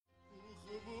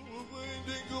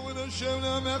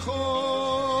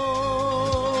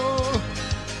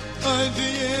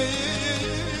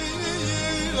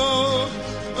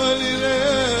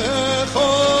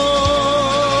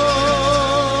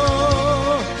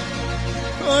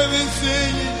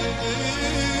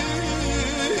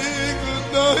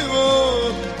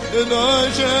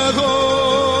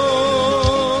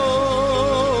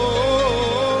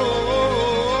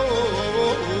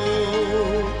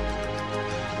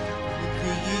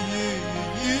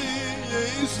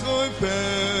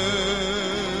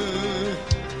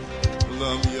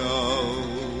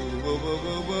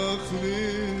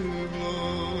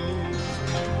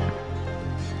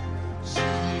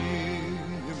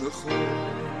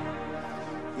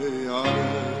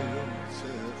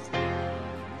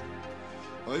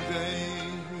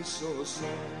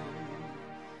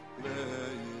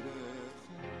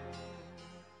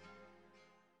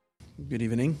Good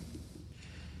evening.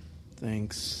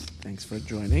 Thanks for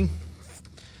joining.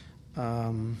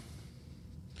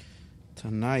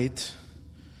 Tonight,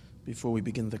 before we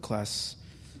begin the class,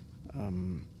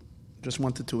 just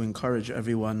wanted to encourage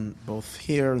everyone, both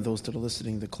here, those that are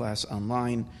listening to the class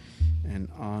online, and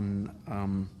on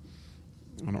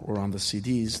the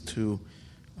CDs, to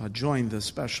join the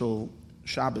special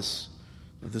Shabbos.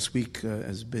 This week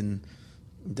has been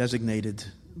designated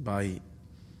by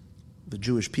the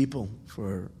Jewish people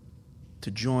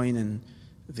to join in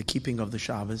the keeping of the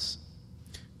Shabbos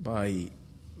by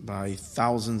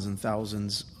thousands and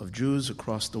thousands of Jews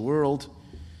across the world.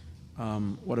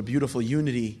 What a beautiful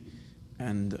unity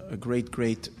and a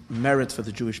great merit for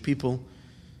the Jewish people,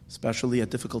 especially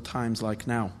at difficult times like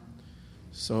now.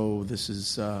 So this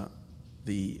is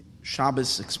the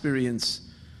Shabbos experience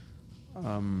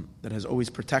that has always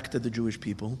protected the Jewish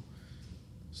people.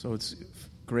 So it's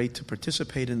great to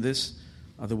participate in this.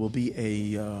 There will be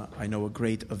a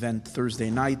great event Thursday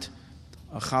night,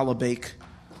 a challah bake,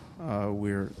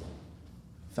 where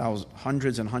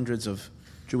hundreds and hundreds of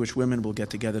Jewish women will get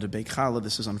together to bake challah.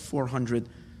 This is on 400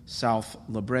 South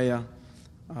La Brea.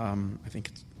 I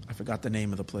forgot the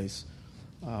name of the place,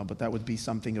 but that would be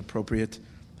something appropriate.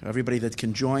 Everybody that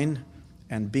can join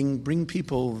and bring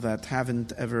people that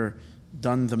haven't ever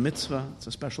done the mitzvah. It's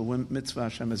a special mitzvah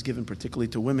Hashem has given particularly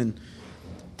to women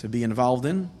to be involved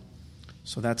in.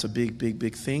 So that's a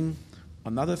big thing.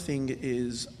 Another thing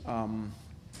is,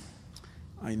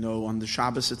 I know on the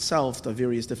Shabbos itself, the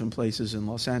various different places in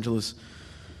Los Angeles,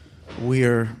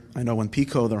 where I know in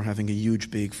Pico they're having a huge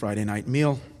big Friday night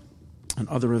meal and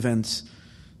other events.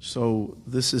 So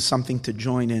this is something to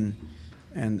join in.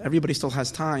 And everybody still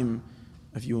has time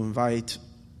if you invite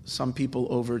some people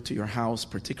over to your house,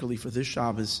 particularly for this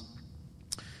Shabbos,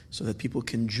 so that people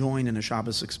can join in a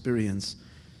Shabbos experience,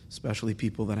 especially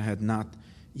people that had not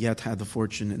yet had the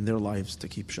fortune in their lives to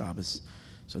keep Shabbos.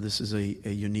 So this is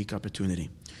a unique opportunity.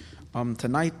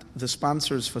 Tonight, the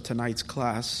sponsors for tonight's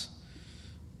class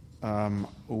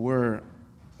were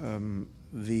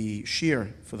the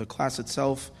shiur for the class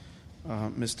itself,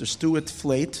 Mr. Stuart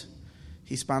Flate.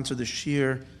 He sponsored the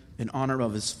shiur in honor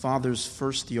of his father's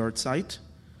first yahrzeit,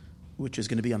 which is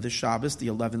going to be on this Shabbos, the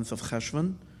 11th of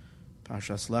Cheshvan,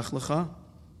 Parshas Lecha.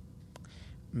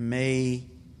 May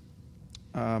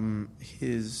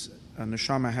his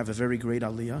neshama have a very great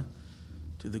aliyah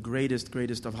to the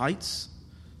greatest of heights,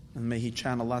 and may he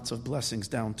channel lots of blessings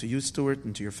down to you, Stuart,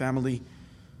 and to your family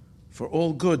for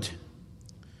all good.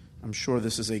 I'm sure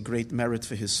this is a great merit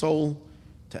for his soul,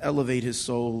 to elevate his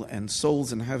soul, and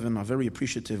souls in heaven are very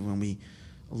appreciative when we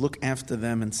look after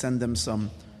them and send them some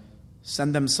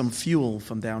fuel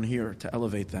from down here to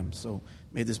elevate them. So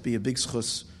may this be a big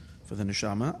schus for the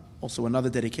neshama. Also, another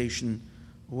dedication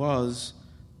was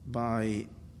by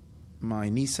my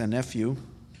niece and nephew,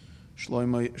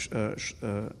 Shloimi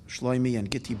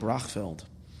and Gitti Brachfeld.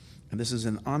 And this is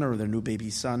in honor of their new baby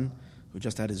son, who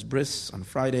just had his bris on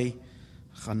Friday,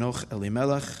 Chanoch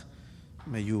Elimelech.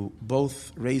 May you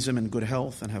both raise him in good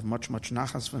health and have much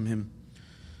nachas from him,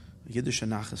 Yiddish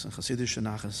nachas and Hasidish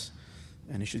nachas.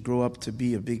 And he should grow up to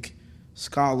be a big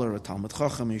scholar, a Talmud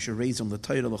Chacham. You should raise him the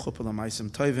Torah, the Chuppah, the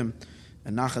Maisim Tovim,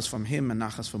 and nachas from him and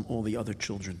nachas from all the other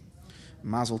children.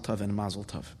 Mazel Tov and Mazel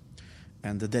Tov.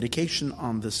 And the dedication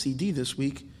on the CD this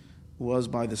week was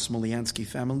by the Smolyansky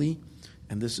family,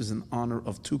 and this is in honor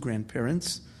of two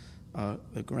grandparents.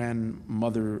 The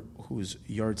grandmother whose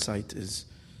yahrzeit is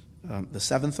the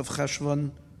 7th of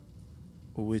Cheshvan,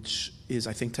 which is,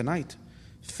 I think, tonight,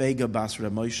 Fega Bas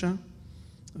Reb Moshe.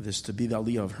 This to be the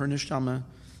aliyah of her neshama,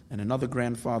 and another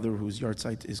grandfather whose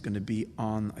yahrzeit is going to be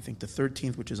on, I think, the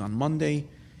 13th, which is on Monday,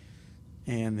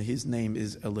 and his name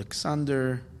is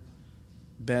Alexander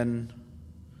Ben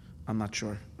I'm not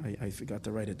sure. I forgot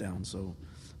to write it down. So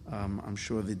I'm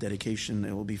sure the dedication,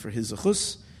 it will be for his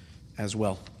zechus as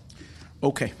well.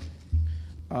 Okay.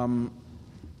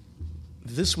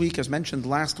 This week, as mentioned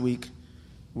last week,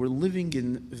 we're living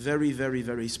in very, very,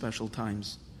 very special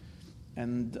times.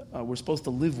 And we're supposed to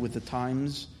live with the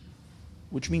times,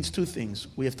 which means two things.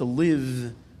 We have to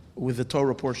live with the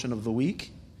Torah portion of the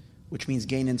week, which means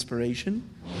gain inspiration.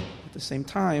 At the same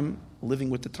time, living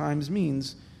with the times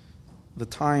means the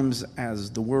times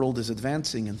as the world is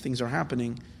advancing and things are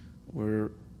happening, we're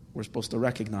supposed to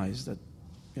recognize that,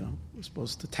 we're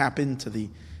supposed to tap into the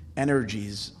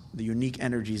energies, the unique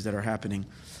energies that are happening.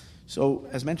 So,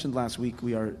 as mentioned last week,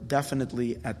 we are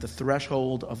definitely at the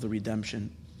threshold of the redemption,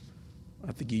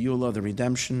 at the Geula, the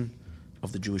redemption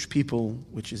of the Jewish people,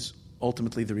 which is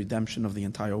ultimately the redemption of the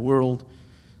entire world.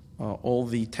 All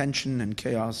the tension and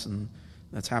chaos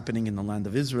that's happening in the land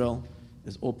of Israel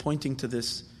is all pointing to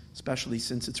this, especially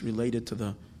since it's related to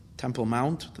the Temple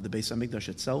Mount, to the Beis HaMikdash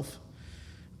itself.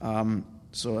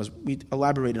 So as we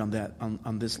elaborated on that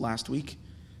on this last week,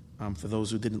 for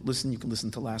those who didn't listen, you can listen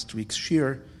to last week's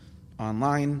shir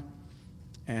online.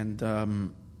 And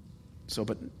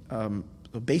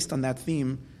based on that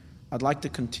theme, I'd like to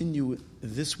continue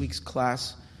this week's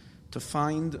class to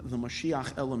find the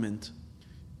Mashiach element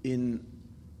in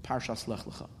Parshas Lech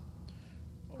Lecha.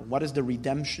 What is the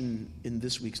redemption in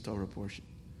this week's Torah portion?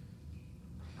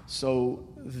 So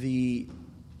the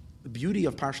beauty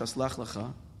of Parshas Lech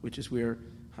Lecha, which is where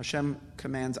Hashem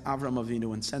commands Avram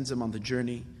Avinu and sends him on the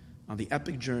journey, on the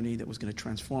epic journey that was going to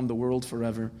transform the world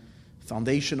forever,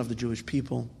 foundation of the Jewish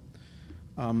people.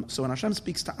 So when Hashem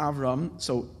speaks to Avram,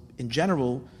 so in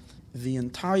general,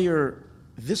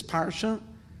 this parsha,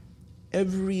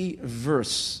 every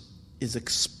verse is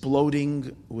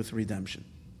exploding with redemption.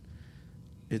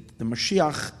 The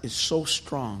Mashiach is so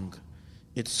strong,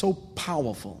 it's so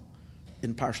powerful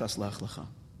in Parshas Lech Lecha.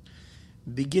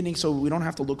 Beginning, so we don't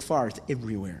have to look far, it's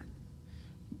everywhere.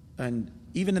 And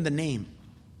even in the name,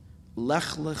 Lech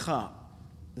Lecha,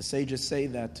 the sages say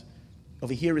that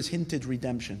over here is hinted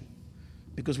redemption.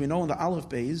 Because we know in the Aleph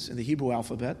Beis, in the Hebrew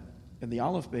alphabet, in the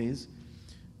Aleph Beis,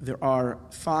 there are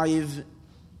 5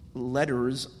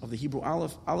 letters of the Hebrew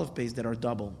Aleph Beis that are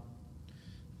double.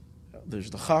 There's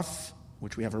the Chaf,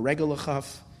 which we have a regular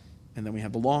Chaf, and then we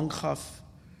have the long Chaf,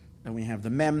 and we have the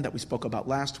Mem that we spoke about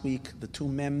last week, the 2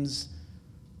 Mems,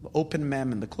 the open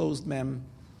Mem and the closed Mem.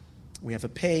 We have a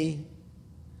Pei,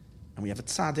 and we have a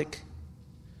Tzadik.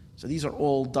 So these are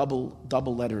all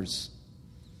double letters.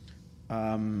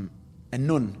 And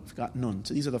Nun, I forgot Nun.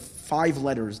 So these are the 5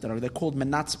 letters they're called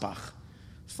Menatzbach,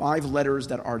 5 letters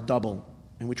that are double,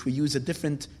 in which we use a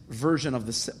different version of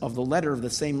the letter, of the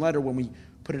same letter, when we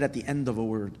put it at the end of a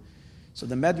word. So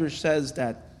the Medrash says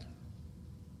that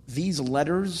these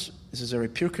letters, this is a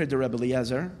Pirkei de Rebbe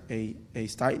Eliezer, a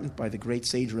statement by the great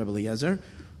sage Rebbe Eliezer,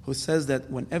 who says that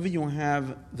whenever you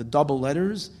have the double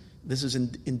letters, this is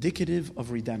indicative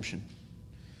of redemption,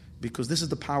 because this is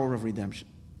the power of redemption.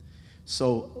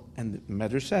 So, and the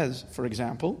Medrash says, for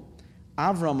example,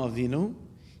 Avram Avinu,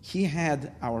 he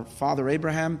had, our father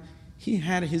Abraham, he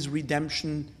had his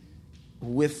redemption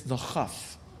with the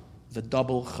Chaf, the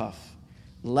double Chaf.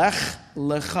 Lech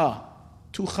Lecha,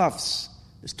 2 Chafs.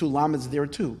 There's 2 Lameds there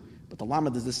too, but the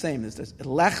Lamed is the same. There's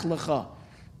Lech Lecha,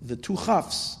 the 2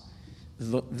 Chafs.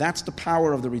 That's the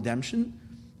power of the redemption,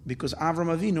 because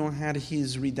Avram Avinu had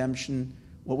his redemption.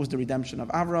 What was the redemption of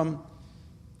Avram?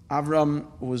 Avram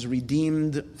was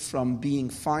redeemed from being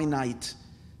finite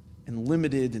and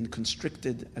limited and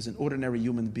constricted as an ordinary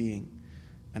human being.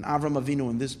 And Avram Avinu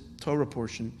in this Torah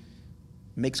portion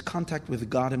makes contact with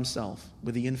God himself,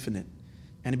 with the infinite.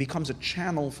 And he becomes a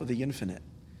channel for the infinite.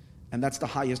 And that's the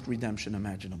highest redemption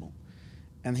imaginable.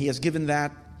 And he has given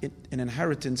that in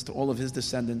inheritance to all of his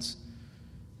descendants.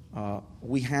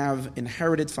 We have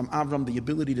inherited from Avram the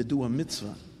ability to do a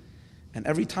mitzvah. And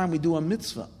every time we do a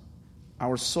mitzvah,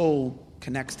 our soul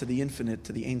connects to the infinite,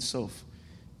 to the Ein Sof.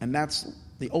 And that's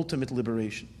the ultimate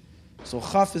liberation. So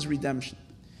Chaf is redemption.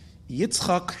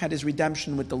 Yitzchak had his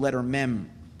redemption with the letter Mem.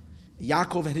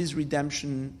 Yaakov had his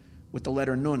redemption with the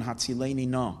letter Nun, Hatzileni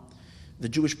Na. The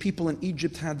Jewish people in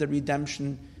Egypt had their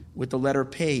redemption with the letter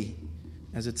Pei.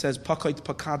 As it says, Pakoit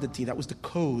Pakadati, that was the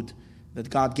code that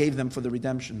God gave them for the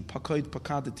redemption. Pakoit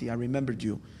Pakadati, I remembered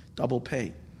you, double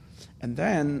Pei. And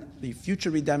then the future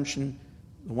redemption,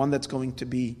 the one that's going to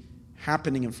be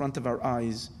happening in front of our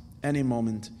eyes any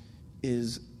moment,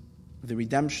 is the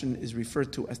redemption is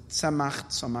referred to as Tzemach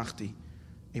Tzamachti.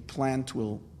 A plant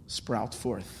will sprout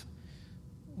forth,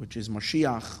 which is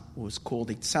Mashiach, was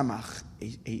called a Tzemach,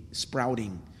 a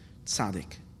sprouting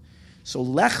tzaddik. So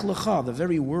Lech Lecha, the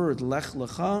very word Lech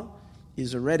Lecha,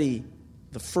 is already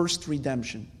the first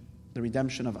redemption, the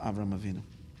redemption of Avram Avinu.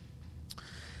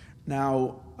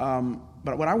 Now,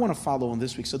 but what I want to follow in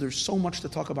this week, so there's so much to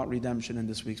talk about redemption in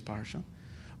this week's parsha,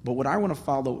 but what I want to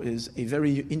follow is a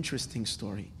very interesting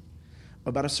story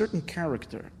about a certain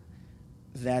character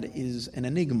that is an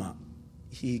enigma.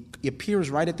 He appears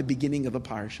right at the beginning of the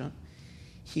parsha.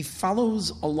 He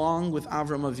follows along with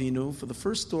Avram Avinu for the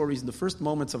first stories, in the first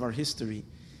moments of our history.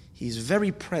 He's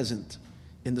very present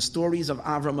in the stories of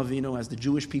Avram Avinu as the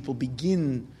Jewish people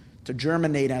begin to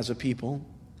germinate as a people.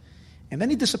 And then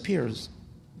he disappears.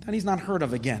 Then he's not heard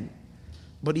of again.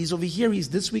 But he's over here, he's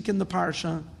this week in the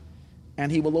parsha,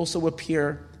 and he will also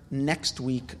appear next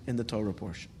week in the Torah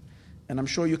portion. And I'm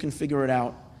sure you can figure it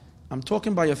out. I'm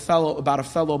talking about a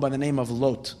fellow by the name of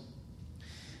Lot.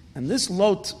 And this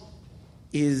Lot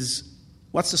is,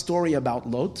 what's the story about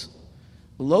Lot?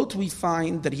 Lot, we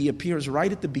find that he appears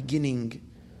right at the beginning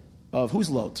of, who's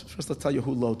Lot? First, let's tell you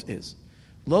who Lot is.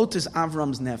 Lot is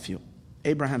Avram's nephew,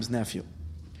 Abraham's nephew.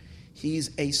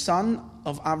 He's a son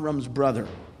of Avram's brother.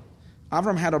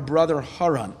 Avram had a brother,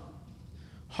 Haran.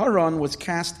 Haran was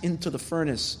cast into the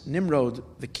furnace. Nimrod,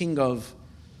 the king of,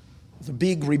 the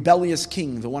big rebellious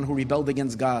king, the one who rebelled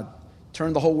against God,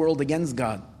 turned the whole world against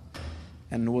God.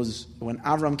 And was, when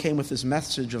Avram came with this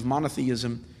message of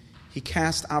monotheism, he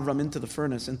cast Avram into the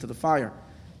furnace, into the fire.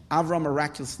 Avram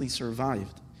miraculously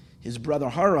survived. His brother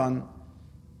Haran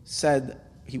said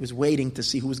he was waiting to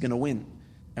see who was going to win.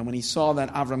 And when he saw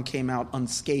that Avram came out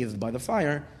unscathed by the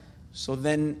fire, so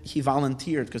then he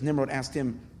volunteered, because Nimrod asked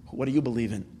him, what do you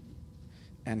believe in?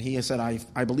 And he said,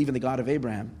 I believe in the God of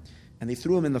Abraham. And they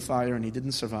threw him in the fire, and he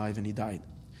didn't survive, and he died.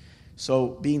 So,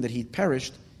 being that he'd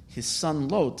perished, his son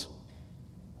Lot,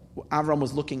 Avram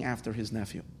was looking after his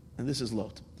nephew. And this is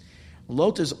Lot.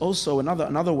 Lot is also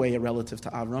another way a relative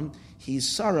to Avram. He's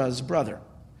Sarah's brother,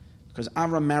 because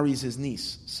Avram marries his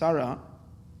niece. Sarah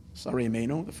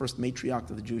Imenu, the first matriarch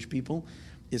of the Jewish people,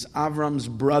 is Avram's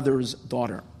brother's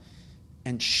daughter.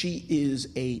 And she is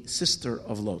a sister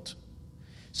of Lot.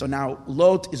 So now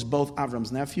Lot is both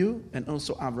Avram's nephew and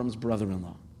also Avram's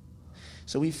brother-in-law.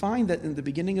 So we find that in the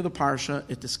beginning of the parsha,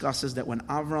 it discusses that when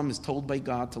Avram is told by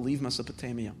God to leave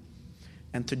Mesopotamia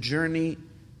and to journey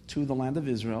to the land of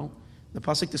Israel, the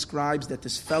pasuk describes that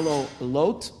this fellow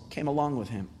Lot came along with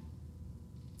him.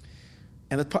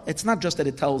 And it's not just that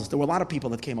it tells, there were a lot of people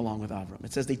that came along with Avram.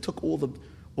 It says they took all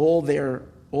their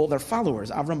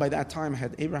followers. Avram by that time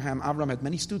had Avram had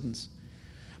many students.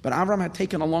 But Avram had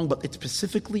taken along, but it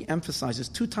specifically emphasizes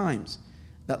 2 times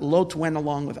that Lot went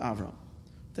along with Avram.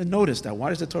 Then notice that. Why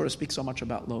does the Torah speak so much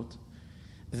about Lot?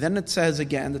 Then it says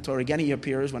again, the Torah again, he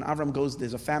appears when Avram goes,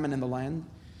 there's a famine in the land,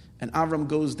 and Avram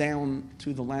goes down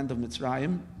to the land of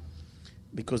Mitzrayim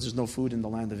because there's no food in the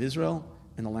land of Israel,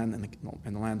 in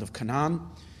the land of Canaan,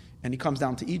 and he comes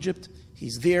down to Egypt.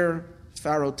 He's there.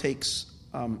 Pharaoh takes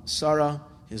Sarah,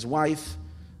 his wife,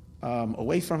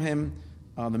 away from him.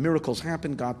 The miracles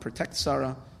happen. God protects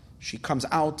Sarah. She comes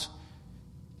out.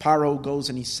 Paro goes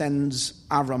and he sends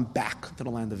Avram back to the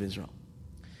land of Israel.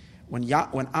 When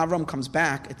Avram comes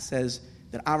back, it says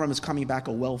that Avram is coming back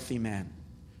a wealthy man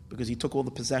because he took all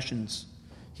the possessions.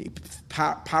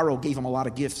 Paro gave him a lot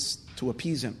of gifts to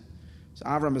appease him. So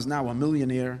Avram is now a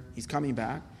millionaire. He's coming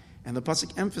back. And the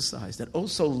pasuk emphasized that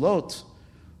also Lot,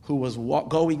 who was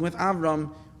going with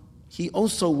Avram, he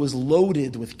also was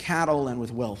loaded with cattle and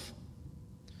with wealth.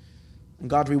 And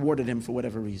God rewarded him for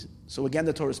whatever reason. So again,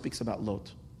 the Torah speaks about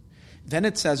Lot. Then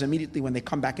it says immediately when they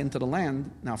come back into the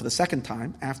land, now for the second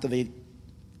time, after they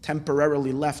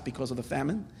temporarily left because of the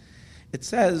famine, it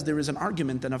says there is an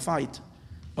argument and a fight,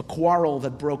 a quarrel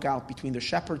that broke out between the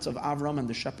shepherds of Avram and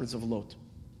the shepherds of Lot.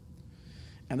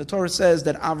 And the Torah says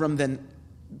that Avram then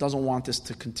doesn't want this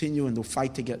to continue and the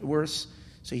fight to get worse.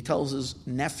 So he tells his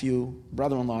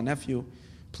brother-in-law,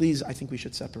 please, I think we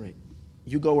should separate.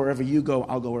 You go wherever you go,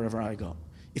 I'll go wherever I go.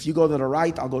 If you go to the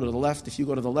right, I'll go to the left. If you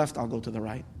go to the left, I'll go to the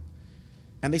right.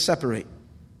 And they separate.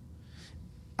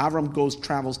 Avram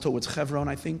travels towards Hebron,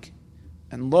 I think.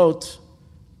 And Lot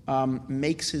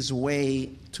makes his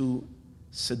way to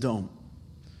Sodom.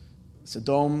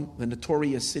 Sodom, the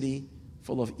notorious city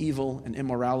full of evil and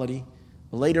immorality.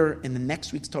 Later, in the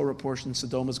next week's Torah portion,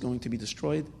 Sodom is going to be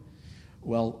destroyed.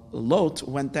 Well, Lot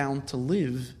went down to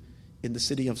live in the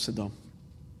city of Sodom.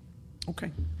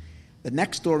 Okay. The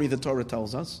next story the Torah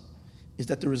tells us is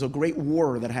that there is a great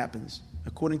war that happens.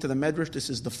 According to the Medrash,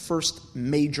 this is the first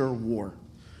major war.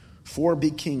 4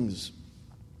 big kings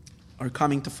are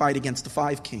coming to fight against the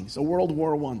 5 kings. A World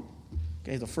War I.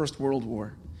 Okay, the first World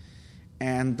War.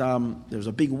 And there's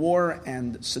a big war,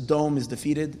 and Sodom is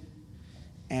defeated.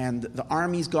 And the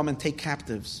armies go and take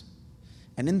captives.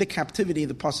 And in the captivity,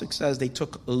 the pasuk says they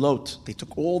took Lot. They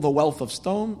took all the wealth of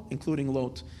stone, including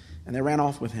Lot, and they ran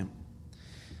off with him.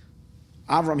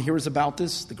 Avram hears about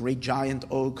this. The great giant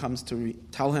Og comes to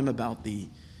tell him about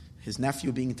his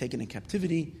nephew being taken in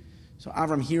captivity. So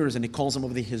Avram hears, and he calls him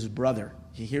over there his brother.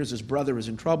 He hears his brother is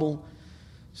in trouble.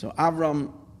 So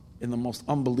Avram, in the most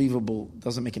unbelievable,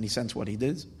 doesn't make any sense what he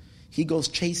did. He goes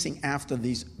chasing after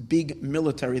these big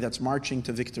military that's marching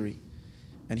to victory.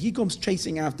 And he comes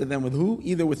chasing after them with who?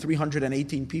 Either with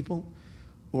 318 people,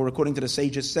 or according to the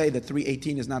sages say that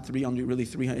 318 is not 300, really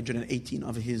 318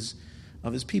 of his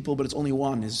people, but it's only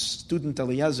one. His student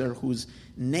Eliezer, whose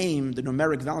name, the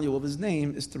numeric value of his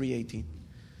name is 318.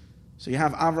 So you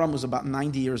have Avram, who's about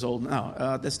 90 years old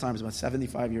now. This time he's about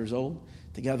 75 years old,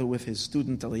 together with his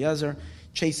student Eliezer,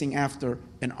 chasing after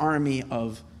an army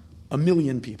of 1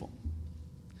 million people.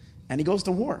 And he goes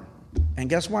to war. And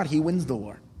guess what? He wins the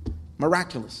war.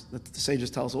 Miraculous. The sages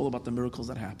tell us all about the miracles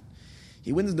that happen.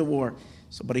 He wins the war,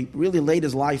 but he really laid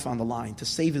his life on the line to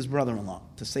save his brother-in-law,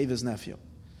 to save his nephew.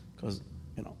 Because,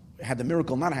 had the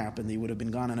miracle not happened, he would have been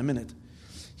gone in a minute.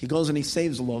 He goes and he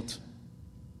saves Lot.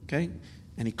 Okay?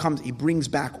 And he brings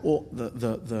back all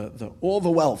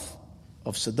the wealth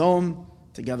of Sodom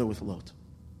together with Lot.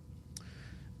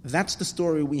 That's the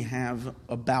story we have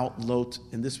about Lot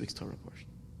in this week's Torah portion.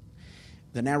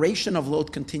 The narration of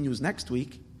Lot continues next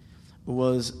week.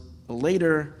 Was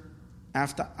later,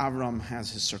 after Avram has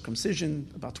his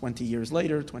circumcision, about 20 years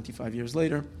later, 25 years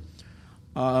later,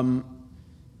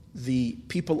 the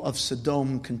people of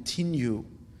Sodom continue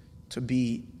to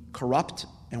be corrupt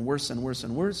and worse and worse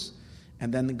and worse.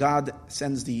 And then God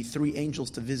sends the 3 angels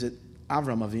to visit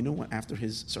Avram Avinu after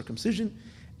his circumcision.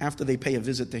 After they pay a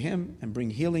visit to him and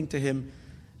bring healing to him,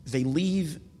 they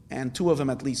leave, and 2 of them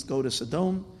at least go to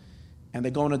Sodom, and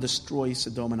they're going to destroy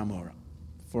Sodom and Amorah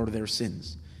for their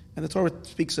sins. And the Torah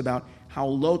speaks about how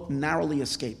Lot narrowly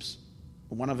escapes.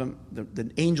 One of them, the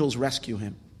angels rescue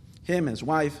him. Him and his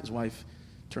wife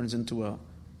turns into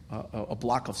a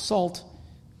block of salt,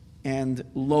 and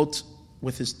Lot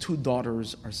with his 2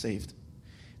 daughters are saved.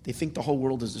 They think the whole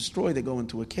world is destroyed. They go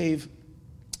into a cave.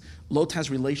 Lot has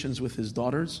relations with his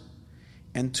daughters,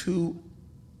 and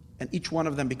each one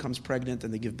of them becomes pregnant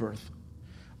and they give birth.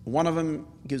 One of them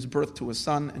gives birth to a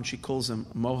son and she calls him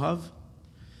Moav.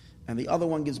 And the other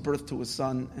one gives birth to a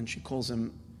son, and she calls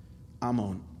him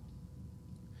Ammon.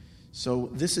 So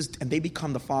and they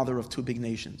become the father of 2 big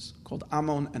nations, called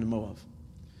Ammon and Moab.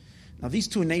 Now these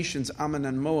 2 nations, Ammon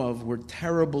and Moab, were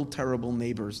terrible, terrible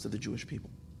neighbors to the Jewish people.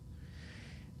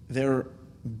 They're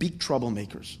big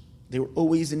troublemakers. They were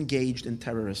always engaged in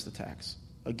terrorist attacks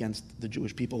against the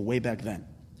Jewish people way back then.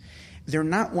 They're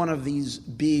not one of these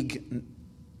big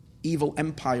evil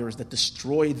empires that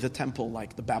destroyed the temple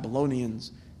like the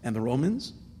Babylonians and the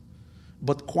Romans,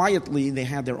 but quietly they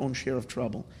had their own share of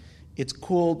trouble. It's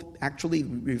called, actually,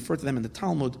 we refer to them in the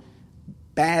Talmud,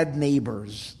 bad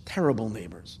neighbors, terrible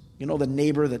neighbors. You know the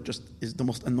neighbor that just is the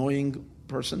most annoying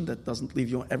person that doesn't leave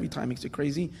you every time, makes you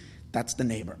crazy? That's the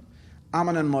neighbor.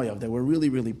 Ammon and Moab, they were really,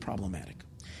 really problematic.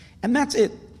 And that's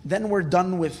it. Then we're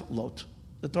done with Lot.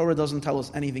 The Torah doesn't tell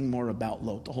us anything more about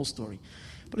Lot, the whole story.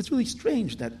 But it's really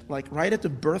strange that, right at the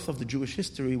birth of the Jewish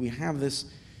history, we have this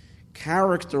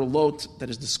character Lot that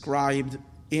is described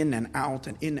in and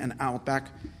out back,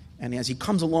 and as he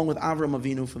comes along with Avram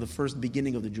Avinu for the first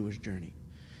beginning of the Jewish journey.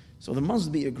 So there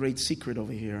must be a great secret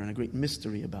over here and a great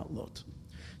mystery about Lot.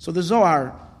 So the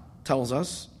Zohar tells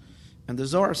us, and the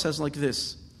Zohar says like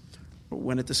this,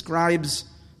 when it describes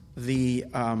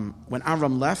when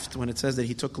Avram left, when it says that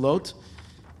he took Lot,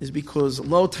 is because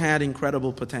Lot had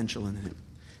incredible potential in him.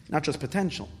 Not just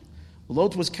potential.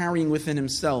 Lot was carrying within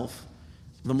himself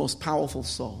the most powerful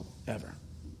soul ever.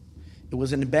 It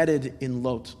was embedded in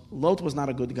Lot. Lot was not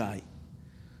a good guy.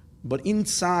 But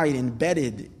inside,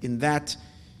 embedded in that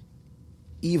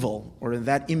evil or in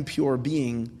that impure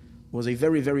being was a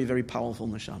very, very, very powerful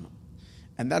neshama.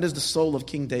 And that is the soul of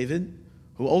King David,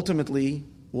 who ultimately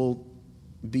will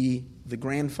be the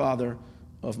grandfather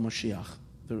of Mashiach,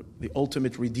 the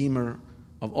ultimate redeemer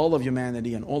of all of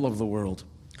humanity and all of the world.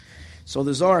 So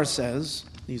the Zohar says,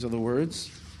 these are the words,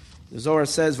 the Zohar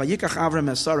says, Vayikach Avram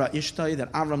es Sarah ishtai,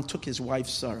 that Avram took his wife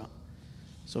Sarah.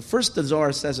 So first the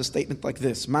Zohar says a statement like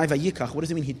this, Mai Vayikach, what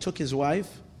does it mean he took his wife?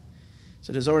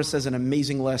 So the Zohar says an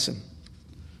amazing lesson.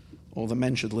 All the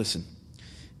men should listen.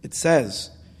 It says,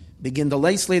 Begin the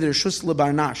leis later shus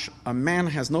lebarnash, a man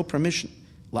has no permission,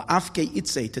 la'afke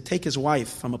itze, to take his wife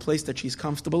from a place that she's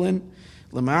comfortable in,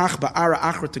 l'ma'ach ba'ara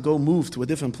achra, to go move to a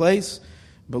different place,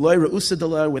 beloy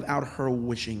re'usadala, without her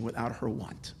wishing, without her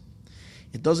want.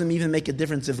 It doesn't even make a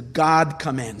difference if God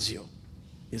commands you.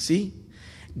 You see?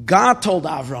 God told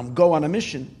Avram, go on a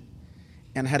mission.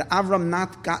 And had Avram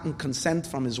not gotten consent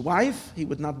from his wife, he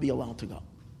would not be allowed to go.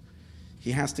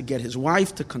 He has to get his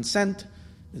wife to consent.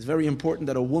 It's very important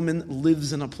that a woman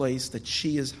lives in a place that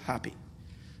she is happy.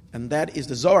 And that is,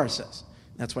 the Zohar says.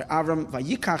 That's why Avram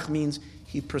Vayikach means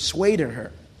he persuaded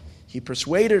her. He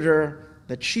persuaded her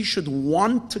that she should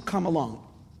want to come along.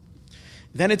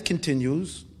 Then it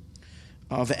continues.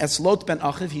 Ve'es Lot ben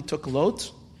Achiv, he took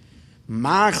Lot.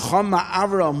 Ma chama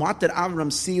Avram, what did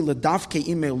Avram see? Ledavke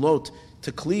ime Lot,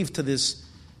 to cleave to this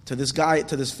guy,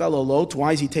 to this fellow Lot.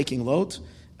 Why is he taking Lot?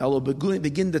 Elo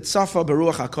begin the tzafa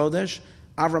beruach hakodesh.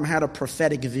 Avram had a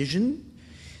prophetic vision.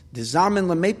 Dezamen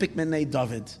lemepik menei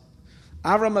David.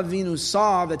 Avram Avinu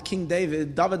saw that King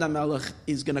David HaMelech,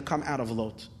 is going to come out of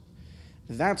Lot.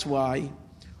 That's why,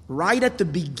 right at the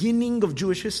beginning of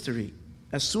Jewish history,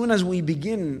 as soon as we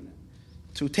begin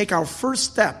to take our first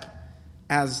step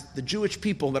as the Jewish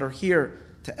people that are here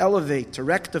to elevate, to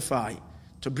rectify,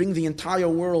 to bring the entire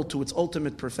world to its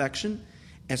ultimate perfection,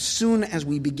 as soon as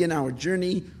we begin our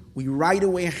journey, we right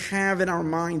away have in our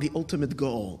mind the ultimate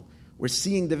goal. We're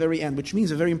seeing the very end, which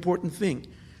means a very important thing.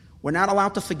 We're not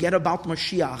allowed to forget about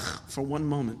Mashiach for one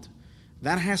moment.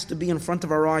 That has to be in front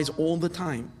of our eyes all the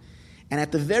time. And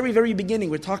at the very, very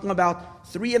beginning, we're talking about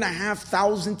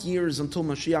 3,500 years until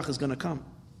Mashiach is going to come.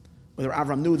 Whether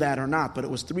Avram knew that or not, but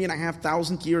it was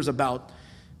 3,500 years about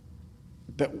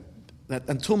that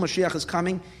until Mashiach is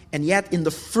coming. And yet, in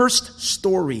the first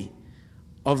story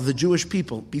of the Jewish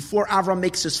people, before Avram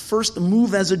makes his first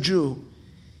move as a Jew,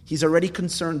 he's already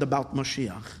concerned about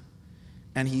Mashiach.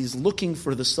 And he's looking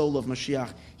for the soul of Mashiach.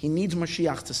 He needs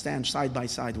Mashiach to stand side by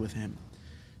side with him.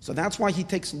 So that's why he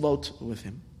takes Lot with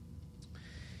him.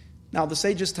 Now, the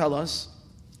sages tell us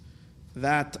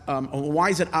that, why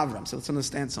is it Avram? So let's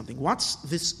understand something. What's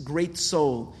this great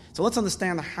soul? So let's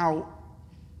understand how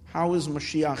is Lot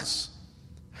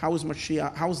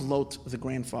the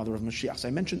grandfather of Mashiach? So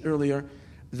I mentioned earlier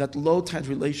that Lot had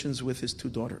relations with his two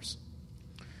daughters.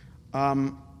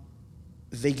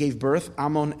 They gave birth,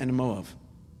 Ammon and Moab.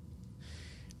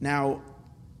 Now,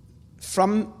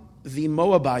 from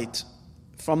Moab,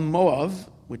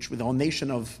 which the whole nation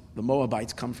of the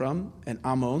Moabites come from, and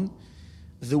Ammon,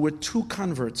 there were two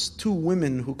converts, two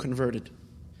women who converted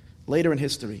later in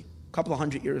history, a couple of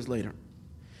hundred years later.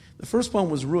 The first one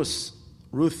was Ruth.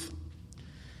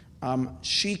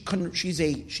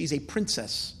 She's a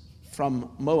princess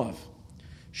from Moab.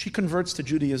 She converts to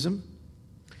Judaism,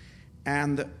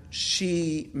 and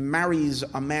she marries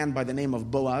a man by the name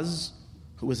of Boaz,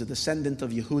 who was a descendant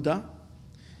of Yehuda,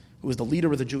 who was the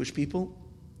leader of the Jewish people.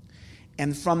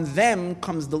 And from them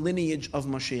comes the lineage of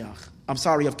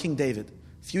of King David.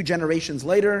 A few generations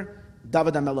later,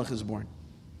 David HaMelech is born.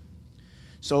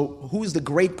 So who is the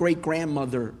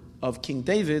great-great-grandmother of King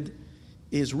David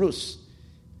is Ruth.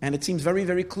 And it seems very,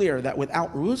 very clear that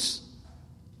without Ruth,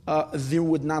 there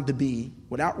would not be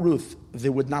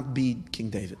King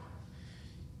David.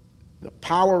 The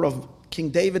power of King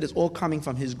David is all coming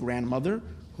from his grandmother,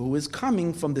 who is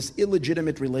coming from this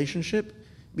illegitimate relationship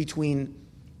between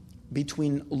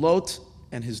Lot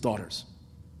and his daughters.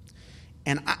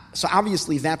 And so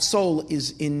obviously that soul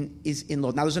is in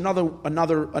Lot. Now there's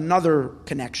another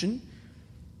connection.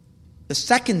 The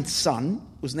second son,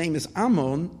 whose name is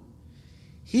Ammon,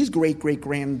 his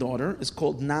great-great-granddaughter is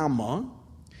called Naamah.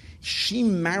 She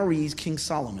marries King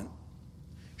Solomon.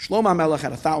 Shlomo HaMelech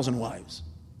had 1,000 wives.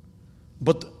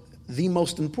 But the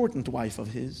most important wife of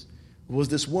his was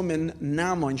this woman,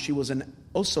 Naamah, and she was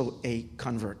also a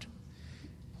convert.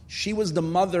 She was the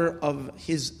mother of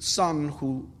his son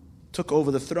who took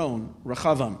over the throne,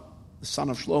 Rechavam, the son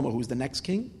of Shlomo, who was the next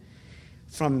king.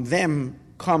 From them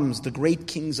comes the great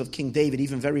kings of King David,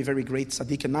 even very, very great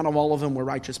tzaddikim. Not all of them were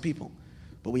righteous people.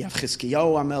 But we have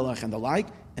Chizkiyahu HaMelech and the like,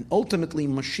 and ultimately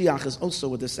Mashiach is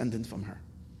also a descendant from her.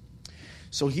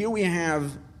 So here we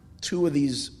have two of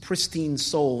these pristine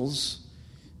souls.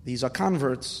 These are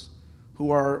converts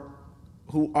who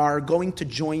are going to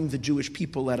join the Jewish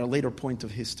people at a later point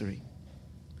of history.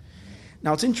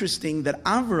 Now it's interesting that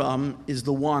Avram is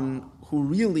the one who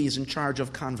really is in charge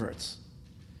of converts.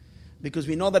 Because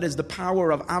we know that it's the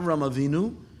power of Avram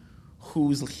Avinu,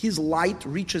 his light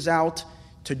reaches out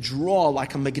to draw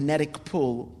like a magnetic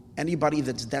pull anybody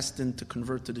that's destined to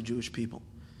convert to the Jewish people.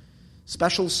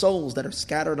 Special souls that are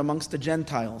scattered amongst the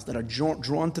Gentiles, that are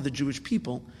drawn to the Jewish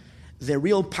people, their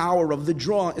real power of the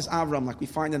draw is Avram, like we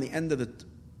find in the end of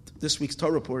this week's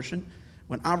Torah portion.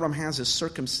 When Avram has his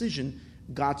circumcision,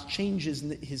 God changes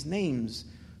his names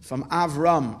from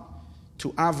Avram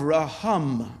to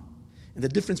Avraham. And the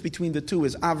difference between the two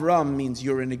is Avram means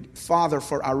you're a father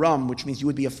for Aram, which means you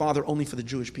would be a father only for the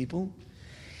Jewish people.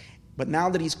 But now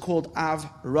that he's called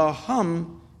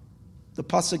Avraham, the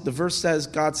pasuk, the verse says,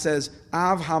 God says,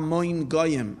 Av hamoin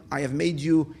goyim, I have made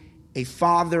you a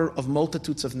father of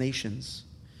multitudes of nations.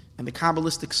 And the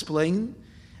Kabbalists explain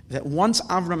that once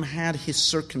Avram had his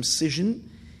circumcision,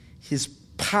 his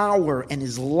power and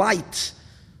his light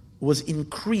was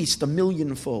increased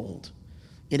 1,000,000-fold.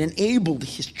 It enabled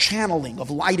his channeling of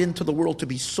light into the world to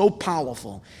be so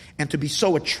powerful and to be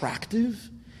so attractive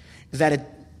that it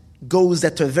goes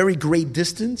at a very great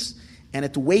distance and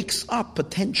it wakes up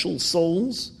potential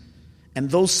souls, and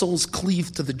those souls cleave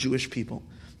to the Jewish people.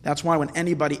 That's why when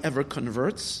anybody ever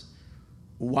converts,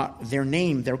 their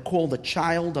name, they're called a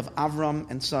child of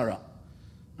Avram and Sarah.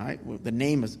 Right? The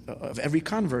name of every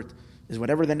convert is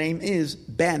whatever the name is,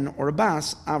 Ben or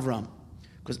Bas, Avram.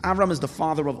 Because Avram is the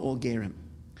father of all Gerim.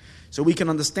 So we can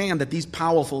understand that these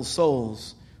powerful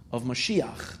souls of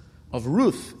Mashiach, of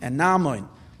Ruth and Naaman,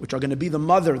 which are going to be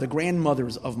the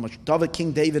grandmothers of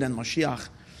King David and Mashiach.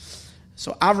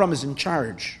 So Avram is in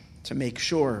charge to make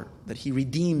sure that he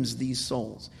redeems these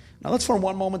souls. Now let's for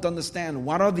one moment understand,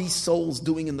 what are these souls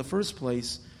doing in the first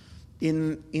place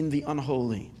in the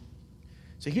unholy?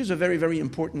 So here's a very, very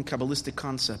important Kabbalistic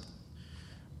concept,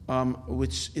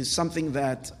 which is something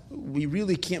that we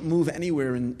really can't move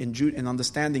anywhere in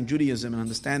understanding Judaism and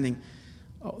understanding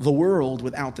the world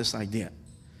without this idea.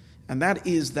 And that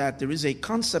is that there is a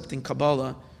concept in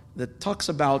Kabbalah that talks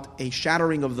about a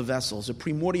shattering of the vessels, a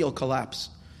primordial collapse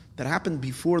that happened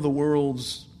before the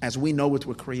worlds as we know it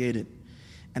were created.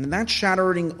 And in that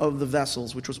shattering of the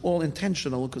vessels, which was all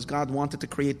intentional because God wanted to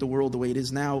create the world the way it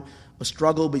is now, a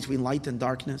struggle between light and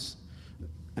darkness,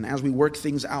 and as we work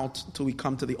things out until we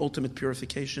come to the ultimate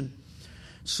purification.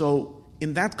 So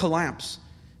in that collapse,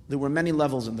 there were many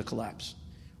levels in the collapse.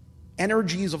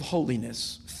 Energies of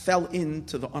holiness fell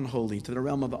into the unholy, to the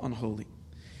realm of the unholy.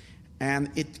 And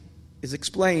it is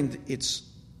explained, it's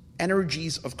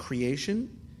energies of creation,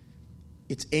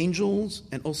 it's angels,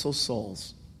 and also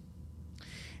souls.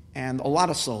 And a lot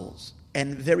of souls,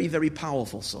 and very, very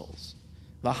powerful souls.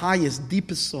 The highest,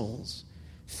 deepest souls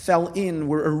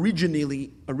were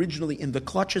originally in the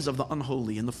clutches of the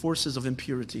unholy, in the forces of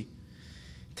impurity.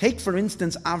 Take, for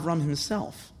instance, Avram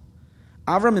himself.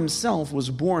 Avram himself was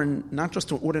born not just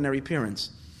to ordinary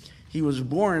parents. He was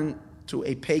born to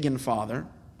a pagan father.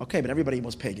 Okay, but everybody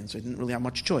was pagan, so he didn't really have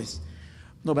much choice.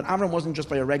 No, but Avram wasn't just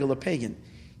by a regular pagan.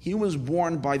 He was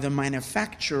born by the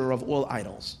manufacturer of all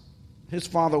idols. His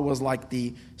father was like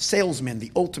the salesman,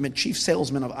 the ultimate chief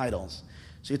salesman of idols.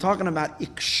 So you're talking about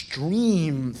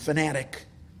extreme fanatic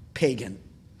pagan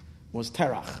was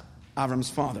Terach,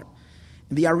 Avram's father.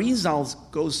 And the Arizal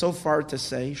goes so far to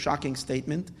say, shocking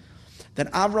statement,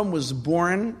 that Avram was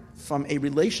born from a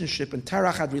relationship, and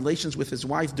Terach had relations with his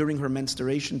wife during her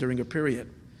menstruation, during her period,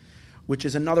 which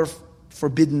is another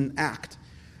forbidden act.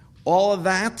 All of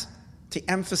that to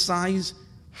emphasize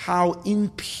how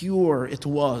impure it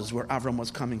was where Avram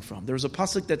was coming from. There's a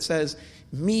pasuk that says,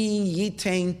 Mi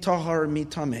yitain tahar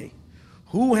mitame.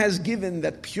 Who has given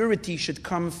that purity should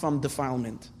come from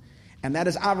defilement? And that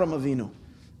is Avram Avinu.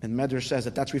 And Medrash says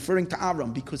that that's referring to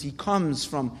Avram because he comes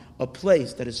from a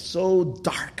place that is so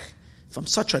dark, from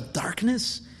such a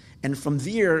darkness, and from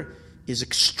there is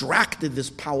extracted this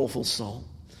powerful soul.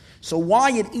 So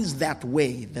why it is that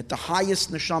way, that the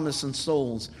highest neshamas and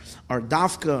souls are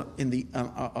dafka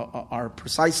are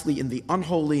precisely in the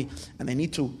unholy, and they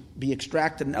need to be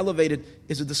extracted and elevated,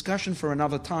 is a discussion for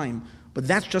another time. But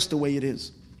that's just the way it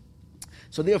is.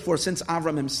 So therefore, since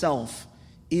Avram himself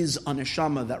is a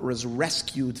neshama that was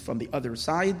rescued from the other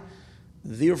side,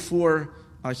 therefore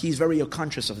he's very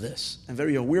conscious of this and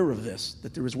very aware of this,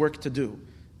 that there is work to do,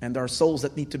 and there are souls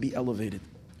that need to be elevated.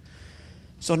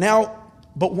 So now,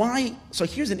 but why? So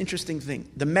here's an interesting thing.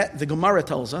 The Gemara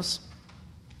tells us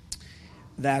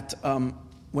that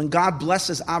when God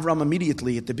blesses Avram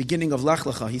immediately at the beginning of Lech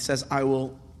Lecha, he says, I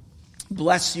will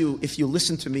bless you if you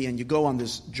listen to me and you go on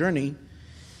this journey.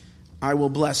 I will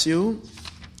bless you.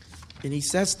 And he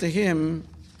says to him,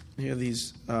 here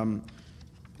these, the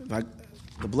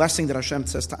blessing that Hashem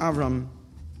says to Avram,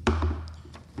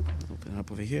 open it up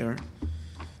over here,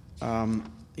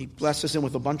 he blesses him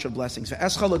with a bunch of blessings. I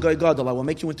will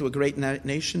make you into a great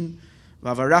nation.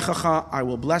 I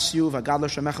will bless you. I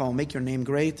will make your name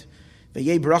great.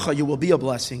 You will be a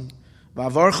blessing. I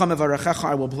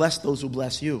will bless those who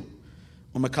bless you.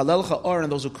 And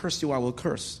those who curse you, I will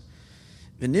curse.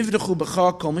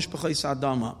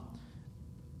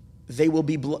 They will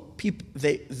be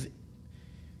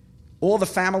all the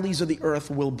families of the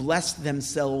earth will bless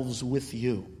themselves with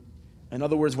you. In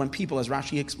other words, when people, as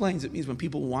Rashi explains, it means when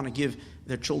people want to give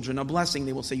their children a blessing,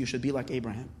 they will say, you should be like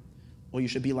Abraham, or you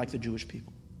should be like the Jewish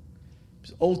people.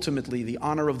 ultimately the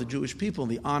honor of the Jewish people,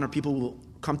 the honor people will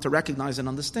come to recognize and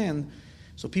understand.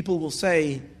 So people will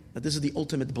say that this is the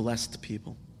ultimate blessed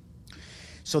people.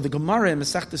 So the Gemara in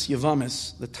Masechtas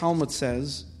Yevamis, the Talmud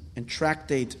says, in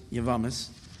Tractate Yevamis,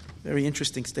 very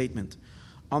interesting statement.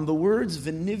 On the words,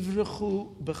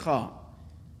 V'nivrechu b'cha,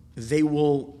 they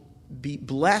will be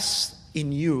blessed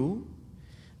in you.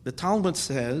 The Talmud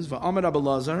says, V'amar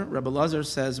Rabbi Elazar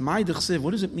says, Mai d'chsiv,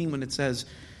 what does it mean when it says,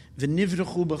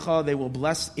 V'nivrechu b'cha, they will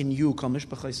bless in you, kol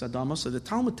mishpachai sadama? So the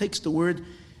Talmud takes the word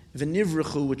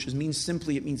V'nivrechu, which means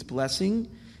simply, it means blessing.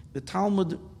 The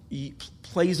Talmud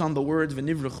plays on the word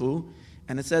V'nivrechu,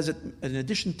 and it says that in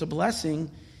addition to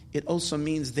blessing, it also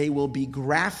means they will be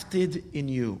grafted in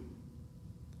you.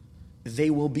 They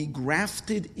will be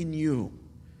grafted in you.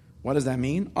 What does that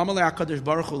mean? Amalei HaKadosh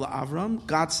Baruch Hu la'Avram,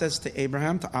 God says to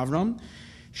Abraham, to Avram,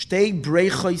 Shtei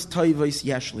breichos toivos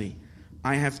yeshli.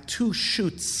 I have two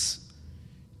shoots,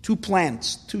 two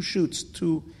plants, two shoots,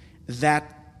 that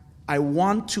I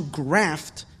want to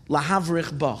graft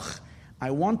lahavrich bach.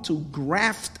 I want to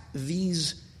graft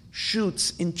these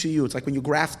shoots into you. It's like when you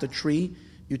graft a tree,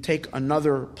 you take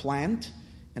another plant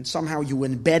and somehow you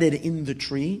embed it in the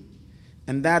tree,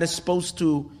 and that is supposed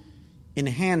to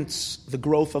enhance the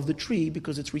growth of the tree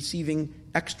because it's receiving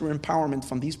extra empowerment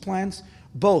from these plants.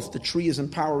 Both the tree is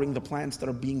empowering the plants that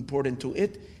are being poured into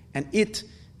it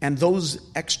and those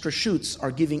extra shoots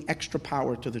are giving extra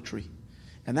power to the tree.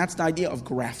 And that's the idea of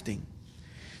grafting.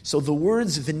 So the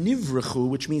words v'nivrechu,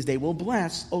 which means they will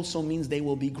bless, also means they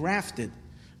will be grafted.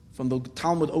 From the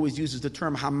Talmud always uses the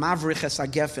term hamavrich es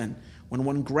hagefen, when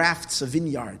one grafts a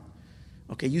vineyard.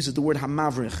 Okay, uses the word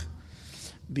hamavrich.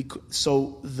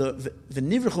 So the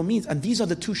nivrechu means, and these are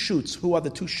the two shoots. Who are the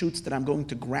two shoots that I'm going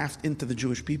to graft into the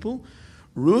Jewish people?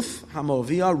 Ruth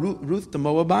Hamovia, Ruth the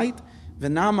Moabite,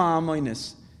 V'nama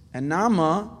Amonis. And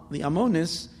Nama, the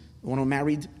Amonis, the one who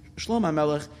married Shlomo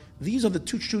Melech, these are the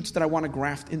two shoots that I want to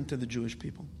graft into the Jewish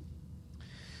people.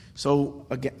 So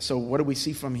again, so what do we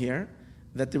see from here?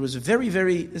 That there was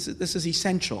this is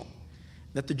essential,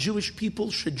 that the Jewish people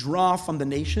should draw from the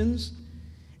nations,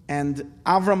 and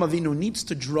Avram Avinu needs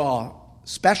to draw,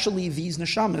 especially these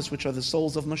neshamas, which are the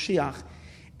souls of Mashiach,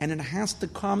 and it has to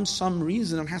come some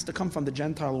reason, it has to come from the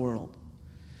Gentile world.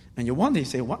 And you wonder, you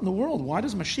say, what in the world? Why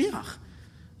does Mashiach,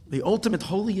 the ultimate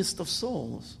holiest of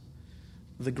souls,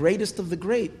 the greatest of the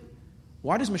great,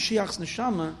 why does Mashiach's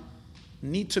neshama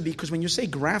need to be, because when you say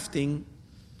grafting,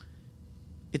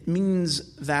 it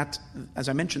means that, as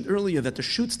I mentioned earlier, that the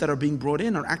shoots that are being brought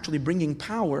in are actually bringing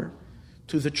power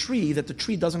to the tree that the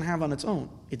tree doesn't have on its own.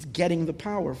 It's getting the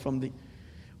power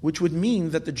which would mean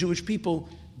that the Jewish people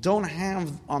don't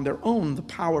have on their own the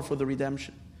power for the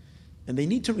redemption. And they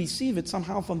need to receive it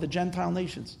somehow from the Gentile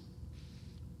nations.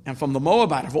 And from the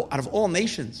Moabite, out of all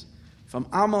nations, from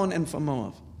Ammon and from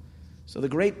Moab. So the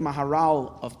great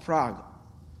Maharal of Prague,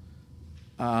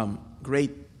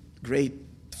 great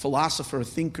philosopher,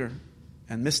 thinker,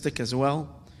 and mystic as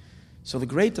well. So the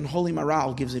great and holy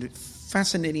Maharal gives it a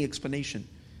fascinating explanation.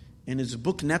 In his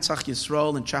book Netzach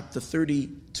Yisrael in chapter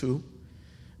 32,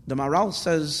 the Maharal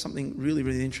says something really,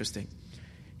 really interesting.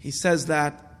 He says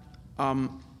that the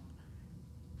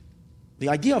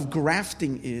idea of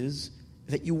grafting is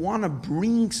that you want to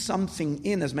bring something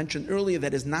in, as mentioned earlier,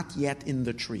 that is not yet in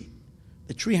the tree.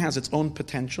 The tree has its own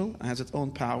potential, has its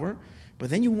own power, but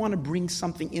then you want to bring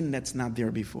something in that's not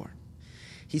there before.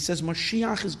 He says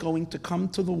Mashiach is going to come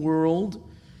to the world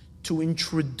to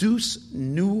introduce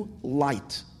new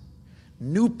light,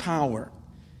 new power,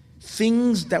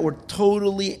 things that were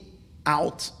totally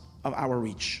out of our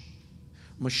reach.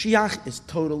 Mashiach is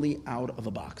totally out of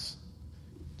the box.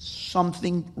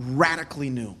 Something radically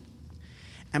new.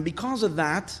 And because of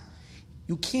that,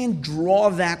 you can't draw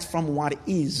that from what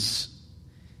is.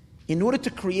 In order to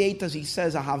create, as he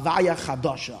says, a Havaya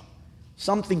Chadasha,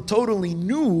 something totally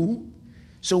new,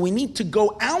 so we need to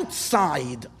go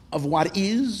outside of what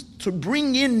is to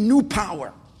bring in new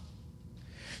power.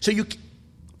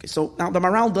 So now the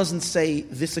Maharal doesn't say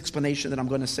this explanation that I'm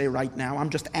going to say right now. I'm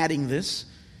just adding this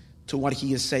to what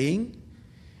he is saying,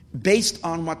 based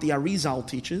on what the Arizal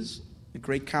teaches, the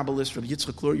great Kabbalist Rabbi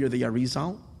Yitzchak Luria, the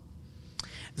Arizal,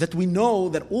 that we know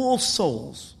that all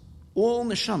souls, all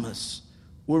neshamas,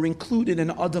 were included in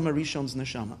Adam Arishon's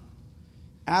neshama.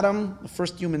 Adam, the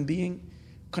first human being,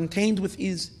 contained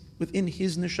within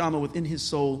his neshama, within his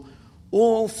soul,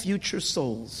 all future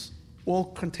souls, all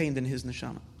contained in his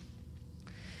neshama.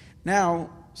 Now,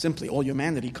 simply all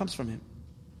humanity comes from him.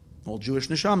 All Jewish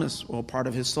neshamas, all part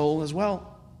of his soul as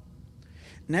well.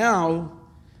 Now,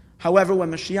 however,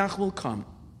 when Mashiach will come,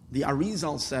 the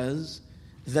Arizal says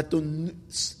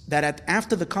that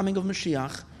after the coming of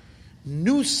Mashiach,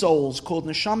 new souls called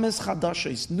neshamas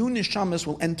chadashos, new neshamas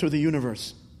will enter the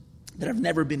universe that have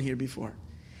never been here before.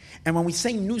 And when we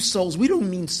say new souls, we don't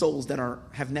mean souls that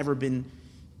have never been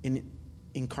in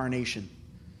incarnation.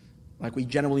 Like we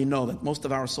generally know that most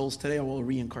of our souls today are all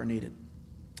reincarnated.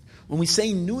 When we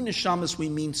say new neshamas, we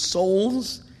mean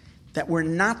souls that were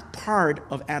not part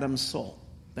of Adam's soul.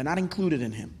 They're not included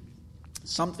in him.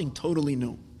 Something totally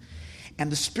new.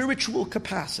 And the spiritual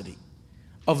capacity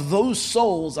of those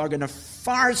souls are going to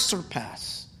far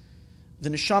surpass the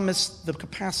neshamas, the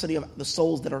capacity of the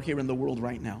souls that are here in the world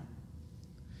right now.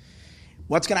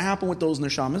 What's going to happen with those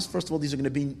neshamas? First of all, these are going to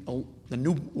be the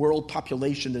new world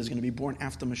population that is going to be born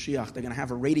after Mashiach. They're going to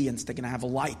have a radiance. They're going to have a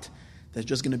light that's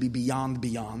just going to be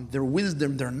beyond. Their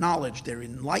wisdom, their knowledge, their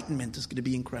enlightenment is going to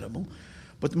be incredible.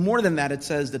 But more than that, it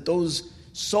says that those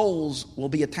souls will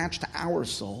be attached to our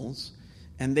souls,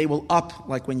 and they will up,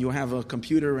 like when you have a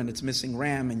computer and it's missing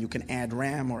RAM, and you can add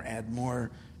RAM or add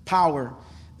more power.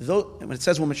 When it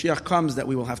says when Mashiach comes that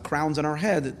we will have crowns on our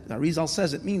head, the Arizal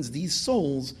says it means these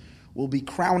souls will be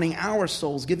crowning our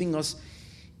souls, giving us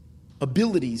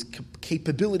abilities,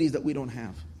 capabilities that we don't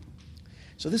have.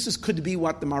 So this could be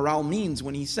what the Maral means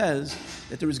when he says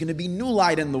that there is going to be new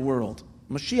light in the world.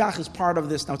 Mashiach is part of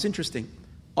this. Now it's interesting.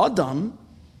 Adam,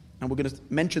 and we're going to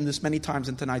mention this many times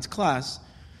in tonight's class,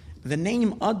 the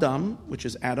name Adam, which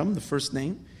is Adam, the first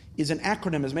name, is an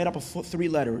acronym. It's made up of 3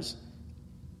 letters.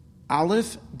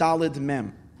 Aleph, Daled,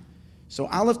 Mem. So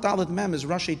Aleph, Daled, Mem is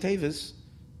Rashi Tevis.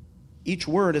 Each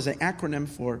word is an acronym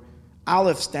for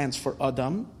Aleph stands for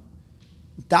Adam,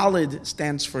 Daled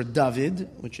stands for David,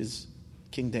 which is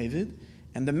King David,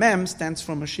 and the Mem stands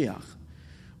for Mashiach,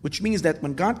 which means that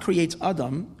when God creates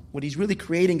Adam, what he's really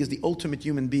creating is the ultimate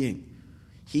human being.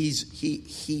 He's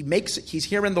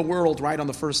here in the world right on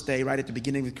the first day, right at the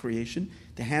beginning of creation,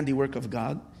 the handiwork of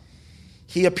God.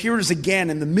 He appears again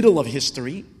in the middle of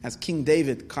history as King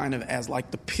David, kind of as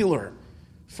like the pillar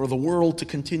for the world to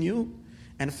continue.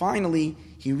 And finally,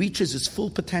 he reaches his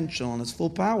full potential and his full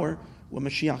power when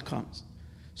Mashiach comes.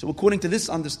 So according to this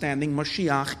understanding,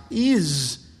 Mashiach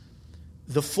is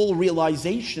the full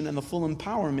realization and the full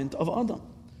empowerment of Adam.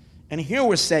 And here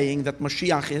we're saying that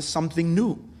Mashiach is something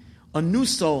new, a new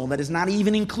soul that is not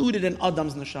even included in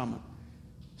Adam's neshama.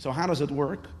 So how does it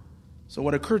work? So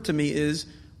what occurred to me is,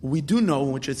 we do know,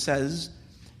 which it says,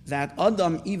 that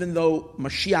Adam, even though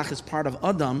Mashiach is part of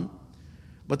Adam,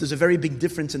 but there's a very big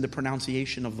difference in the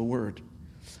pronunciation of the word.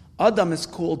 Adam is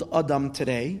called Adam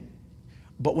today,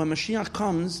 but when Mashiach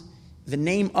comes, the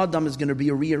name Adam is going to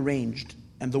be rearranged,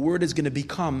 and the word is going to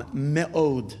become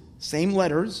Me'od. Same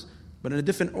letters, but in a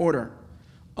different order.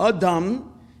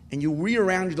 Adam, and you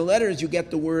rearrange the letters, you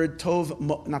get the word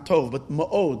Tov, not Tov, but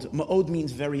Me'od. Me'od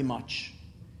means very much.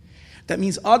 That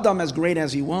means Adam, as great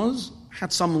as he was,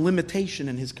 had some limitation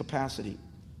in his capacity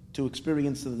to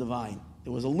experience the divine.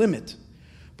 There was a limit.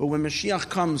 But when Mashiach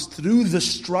comes through the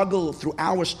struggle, through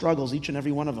our struggles, each and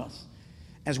every one of us,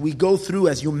 as we go through,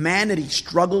 as humanity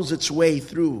struggles its way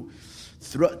through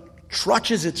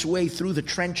trudges its way through the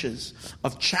trenches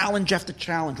of challenge after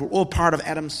challenge, we're all part of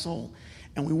Adam's soul,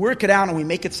 and we work it out and we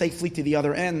make it safely to the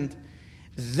other end,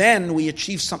 then we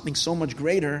achieve something so much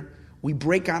greater. We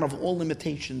break out of all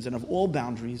limitations and of all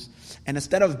boundaries, and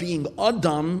instead of being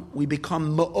Adam, we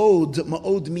become Ma'od.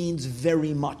 Ma'od means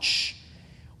very much,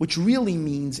 which really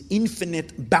means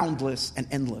infinite, boundless, and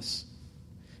endless.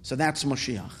 So that's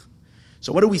Mashiach.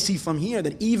 So what do we see from here?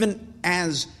 That even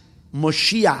as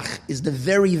Mashiach is the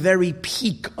very, very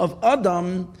peak of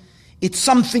Adam, it's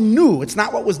something new. It's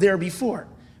not what was there before.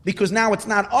 Because now it's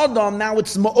not Adam, now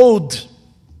it's Ma'od.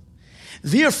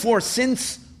 Therefore,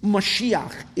 since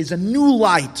Mashiach is a new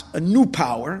light, a new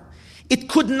power, it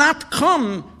could not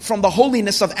come from the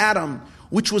holiness of Adam,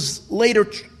 which was later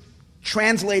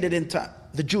translated into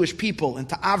the Jewish people,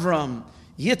 into Avram,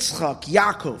 Yitzchak,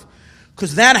 Yaakov,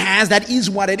 because that is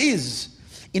what it is.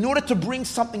 In order to bring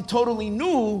something totally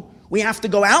new, we have to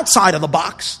go outside of the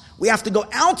box. We have to go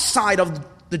outside of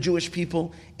the Jewish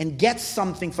people and get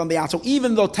something from the outside. So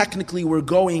even though technically we're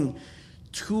going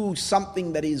to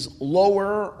something that is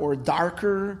lower or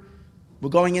darker, we're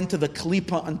going into the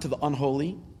klipa, into the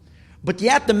unholy. But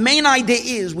yet the main idea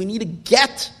is we need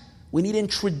to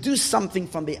introduce something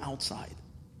from the outside.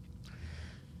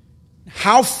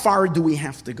 How far do we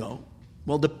have to go?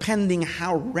 Well, depending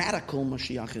how radical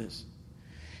Mashiach is.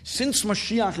 Since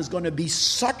Mashiach is going to be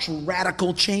such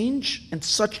radical change and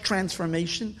such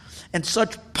transformation and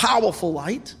such powerful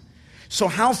light, so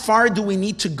how far do we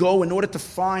need to go in order to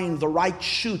find the right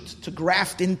shoot to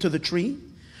graft into the tree?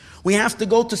 We have to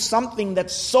go to something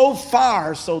that's so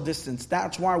far, so distant.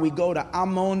 That's why we go to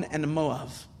Ammon and Moab.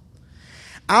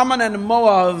 Ammon and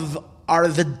Moab are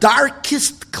the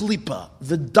darkest klipa,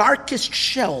 the darkest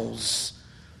shells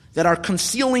that are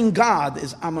concealing God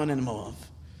is Ammon and Moab.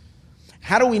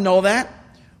 How do we know that?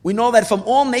 We know that from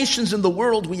all nations in the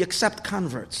world, we accept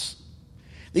converts.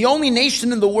 The only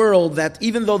nation in the world that,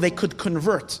 even though they could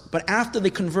convert, but after they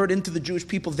convert into the Jewish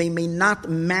people, they may not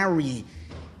marry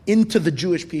into the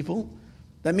Jewish people.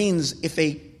 That means if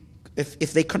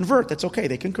they convert, that's okay.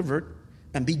 They can convert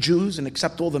and be Jews and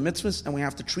accept all the mitzvahs, and we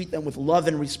have to treat them with love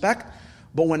and respect.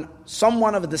 But when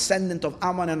someone of a descendant of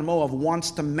Ammon and Moab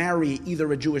wants to marry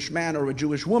either a Jewish man or a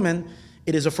Jewish woman,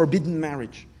 it is a forbidden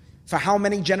marriage. For how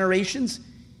many generations?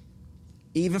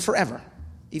 Even forever.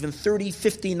 Even 30,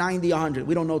 50, 90, 100.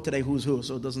 We don't know today who's who,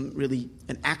 so it doesn't really,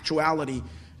 in actuality,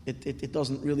 it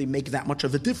doesn't really make that much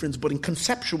of a difference. But in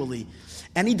conceptually,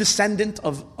 any descendant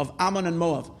of Ammon and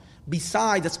Moab,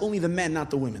 besides, that's only the men, not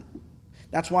the women.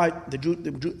 That's why the Jew,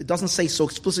 it doesn't say so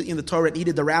explicitly in the Torah, it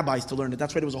needed the rabbis to learn it.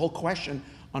 That's why there was a whole question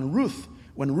on Ruth.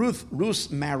 When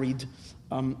Ruth married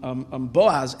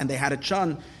Boaz and they had a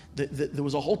son, there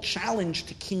was a whole challenge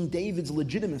to King David's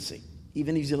legitimacy.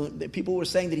 Even people were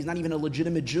saying that he's not even a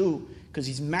legitimate Jew because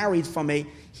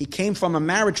he came from a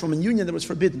marriage, from a union that was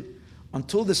forbidden.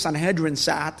 Until the Sanhedrin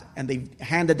sat and they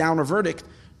handed down a verdict,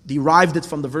 derived it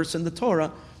from the verse in the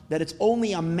Torah, that it's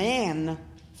only a man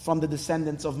from the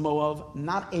descendants of Moab,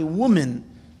 not a woman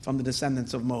from the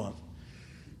descendants of Moab.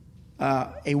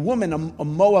 A woman, a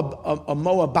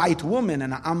Moabite woman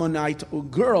and an Ammonite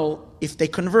girl, if they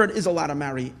convert, is allowed to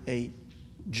marry a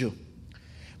Jew.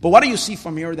 But what do you see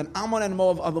from here? That Ammon and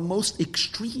Moab are the most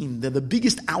extreme. They're the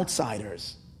biggest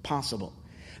outsiders possible.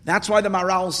 That's why the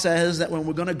Maharal says that when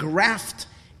we're going to graft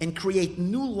and create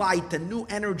new light and new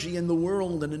energy in the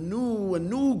world and a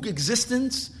new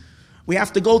existence, we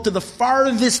have to go to the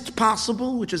farthest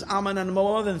possible, which is Ammon and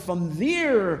Moab, and from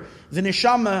there, the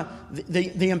neshama,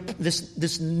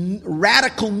 this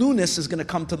radical newness is going to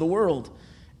come to the world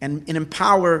and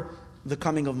empower the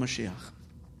coming of Mashiach.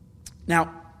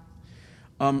 Now,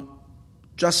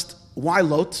 just why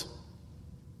Lot?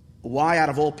 Why out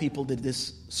of all people did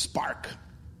this spark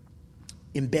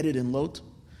embedded in Lot?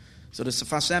 So the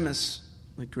Sfas Emes,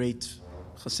 the great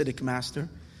Hasidic master,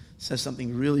 says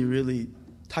something really, really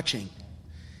touching.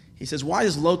 He says, why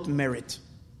does Lot merit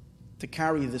to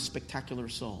carry this spectacular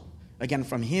soul? Again,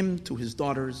 from him to his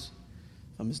daughters,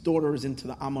 from his daughters into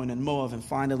the Ammon and Moab, and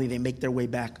finally they make their way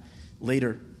back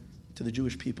later to the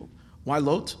Jewish people. Why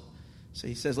Lot? So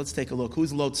he says, let's take a look.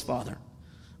 Who's Lot's father?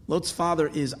 Lot's father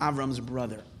is Avram's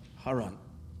brother, Haran.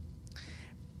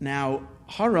 Now,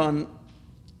 Haran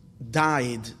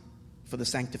died for the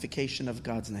sanctification of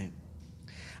God's name.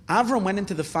 Avram went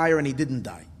into the fire and he didn't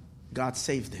die. God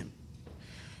saved him.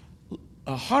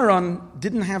 Haran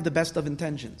didn't have the best of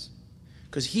intentions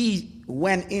because he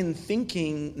went in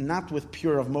thinking not with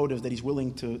pure of motive that he's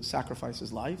willing to sacrifice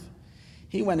his life.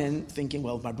 He went in thinking,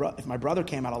 well, if my brother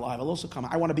came out alive, I'll also come.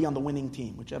 I want to be on the winning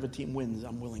team. Whichever team wins,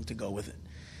 I'm willing to go with it.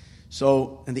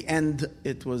 So in the end,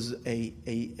 it was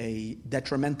a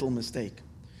detrimental mistake.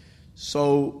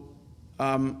 So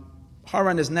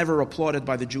Haran is never applauded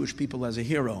by the Jewish people as a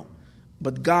hero,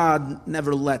 but God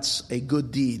never lets a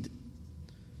good deed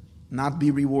not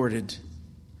be rewarded.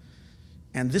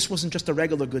 And this wasn't just a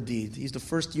regular good deed. He's the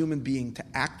first human being to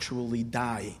actually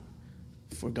die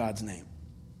for God's name.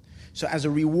 So as a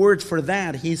reward for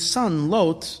that, his son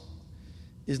Lot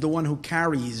is the one who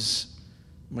carries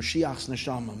Mashiach's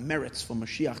neshama, merits for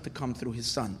Mashiach to come through his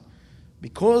son,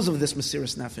 because of this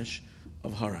Mesiras Nefesh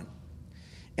of Haran.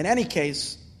 In any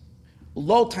case,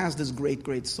 Lot has this great,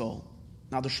 great soul.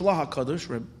 Now the Shlach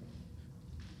HaKadosh,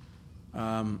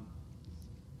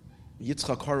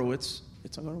 Yitzchak Horowitz,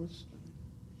 Rabbi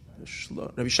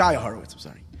Yeshaya Horowitz,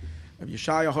 Rabbi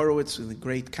Yeshaya Horowitz, the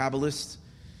great Kabbalist,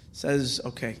 says,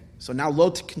 okay, so now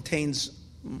Lot contains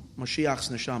Mashiach's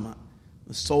neshama,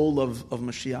 the soul of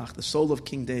Mashiach, the soul of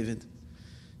King David.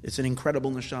 It's an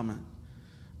incredible neshama.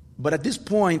 But at this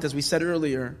point, as we said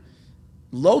earlier,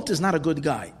 Lot is not a good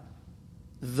guy.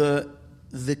 The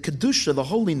Kedusha, the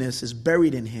holiness, is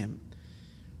buried in him,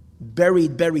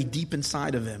 buried deep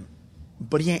inside of him.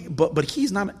 But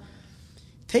he's not.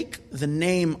 Take the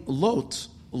name Lot.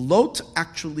 Lot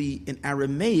actually in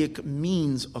Aramaic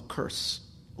means a curse.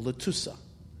 Letusa.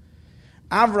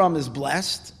 Avram is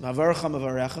blessed.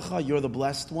 You're the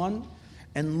blessed one.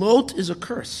 And Lot is a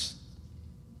curse.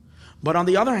 But on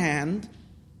the other hand,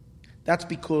 that's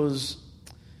because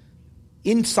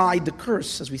inside the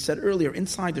curse, as we said earlier,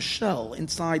 inside the shell,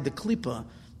 inside the klipa,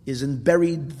 is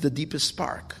buried the deepest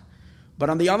spark. But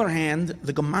on the other hand,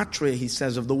 the gematria, he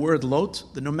says, of the word Lot,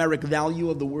 the numeric value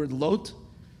of the word Lot,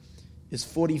 is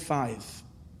 45.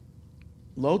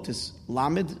 Lot is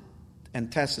Lamed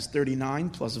and Tes is 39,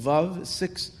 plus Vav is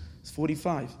 6, is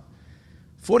 45.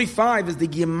 45 is the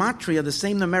gematria, the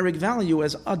same numeric value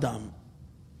as Adam.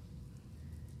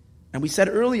 And we said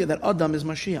earlier that Adam is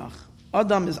Mashiach.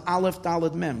 Adam is Aleph,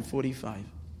 Dalet, Mem, 45.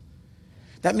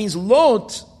 That means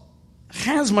Lot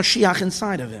has Mashiach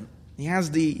inside of him.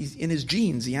 He's in his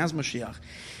genes, he has Mashiach.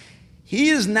 He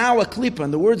is now a klippa.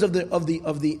 In the words of the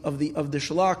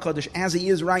Shalach Kodesh, as he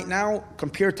is right now,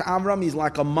 compared to Avram, he's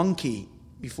like a monkey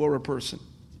before a person,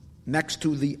 against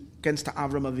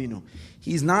Avram Avinu.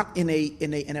 He's not in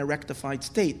a rectified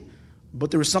state,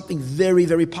 but there is something very,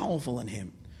 very powerful in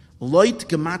him. Loit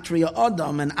gematria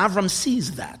Adam, and Avram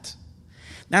sees that.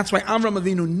 That's why Avram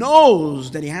Avinu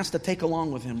knows that he has to take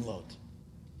along with him Lot,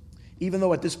 even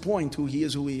though at this point who he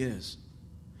is.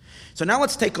 So now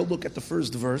let's take a look at the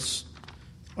first verse,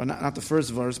 or not the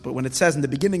first verse, but when it says in the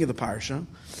beginning of the parsha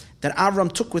that Avram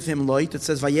took with him Lot, it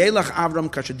says Vayelach Avram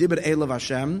kashediber elav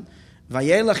Hashem,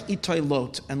 Vayelach itay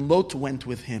Lot, and Lot went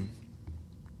with him.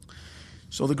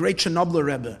 So the great Chernobyl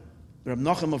Rebbe, Reb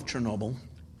Nachum of Chernobyl,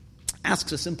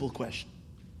 asks a simple question.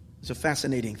 It's a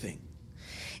fascinating thing.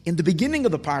 In the beginning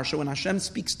of the parsha, when Hashem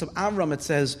speaks to Avram, it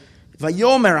says,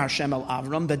 Vayomer Hashem el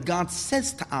Avram, that God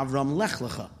says to Avram, Lech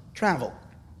Lecha, travel.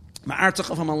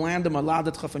 Ma'artzecha from a land, and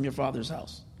Maladetcha from your father's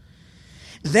house.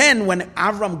 Then when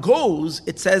Avram goes,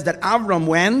 it says that Avram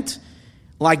went,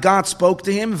 like God spoke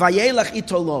to him, Vayelach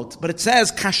ito Lot. But it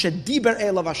says, Kashediber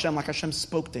elav Hashem, like Hashem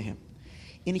spoke to him.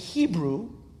 In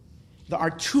Hebrew, there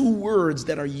are two words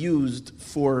that are used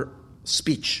for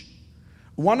speech.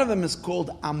 One of them is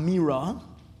called Amira,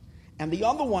 and the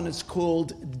other one is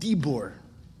called Dibur.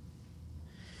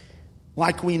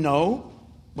 Like we know,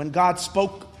 when God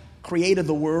created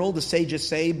the world, the sages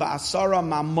say, Ba'asara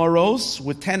Mamoros,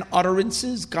 with 10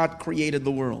 utterances, God created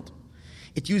the world.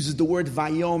 It uses the word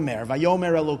Vayomer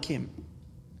Elokim.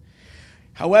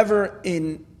 However,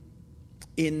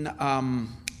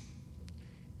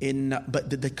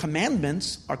 but the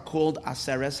commandments are called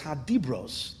Aseres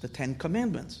HaDibros, the 10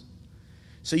 commandments.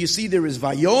 So you see there is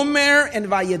Vayomer and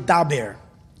Vayedaber.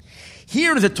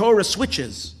 Here the Torah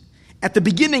switches. At the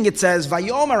beginning it says,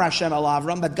 Vayomer Hashem el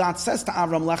Avram, that God says to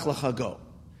Avram, Lech Lecha, go.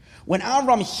 When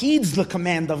Avram heeds the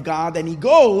command of God and he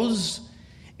goes,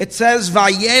 it says,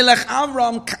 Vayelech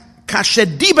Avram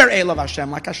kashediber elav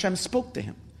Hashem, like Hashem spoke to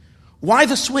him. Why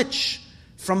the switch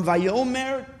from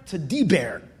Vayomer to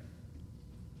Diber?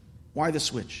 Why the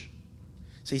switch?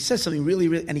 So he says something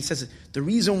really, and he says the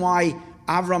reason why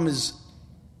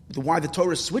why the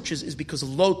Torah switches is because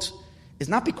Lot is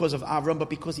not because of Avram, but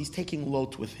because he's taking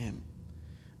Lot with him.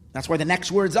 That's why the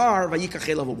next words are Vayikach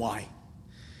elav. Why?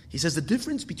 He says the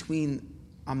difference between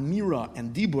Amira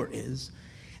and Dibur is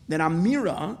that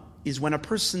Amira is when a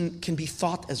person can be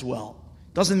thought as well.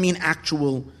 Doesn't mean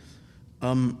actual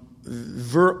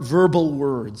verbal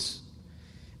words.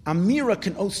 Amira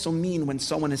can also mean when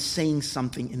someone is saying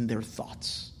something in their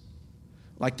thoughts.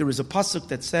 Like there is a pasuk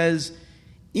that says,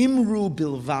 Imru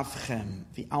bilvavchem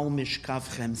v'al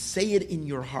mishkavchem, say it in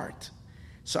your heart.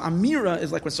 So Amira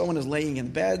is like when someone is laying in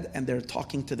bed and they're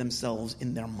talking to themselves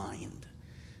in their mind.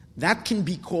 That can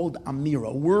be called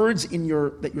Amira, words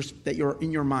that you're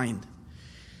in your mind.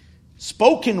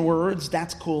 Spoken words,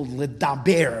 that's called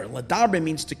ledaber. Ledaber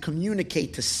means to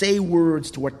communicate, to say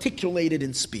words, to articulate it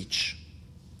in speech.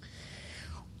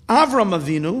 Avram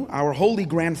Avinu, our holy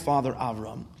grandfather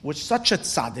Avram, was such a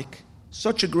tzaddik,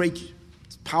 such a great,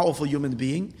 powerful human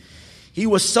being. He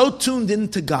was so tuned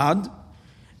into God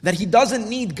that he doesn't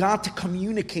need God to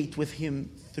communicate with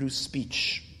him through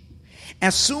speech.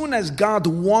 As soon as God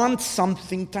wants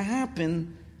something to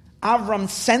happen, Avram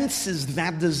senses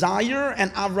that desire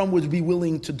and Avram would be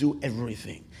willing to do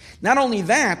everything. Not only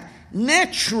that,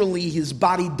 naturally his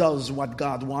body does what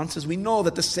God wants. As we know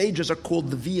that the sages are called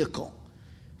the vehicle,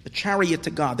 the chariot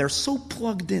to God. They're so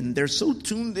plugged in, they're so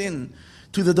tuned in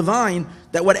to the divine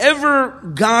that whatever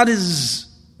God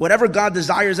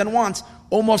desires and wants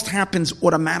almost happens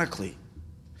automatically.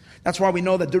 That's why we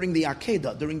know that during the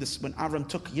Akedah, when Avram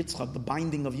took Yitzchak, the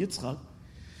binding of Yitzchak,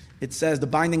 it says, the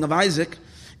binding of Isaac,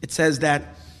 it says that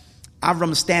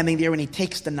Avram is standing there and he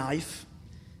takes the knife,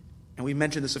 and we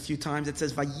mentioned this a few times, it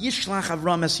says, Vayishlach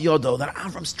Avram es yodo, that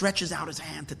Avram stretches out his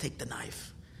hand to take the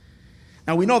knife.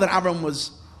 Now we know that Avram was,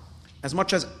 as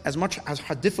much as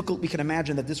how difficult we can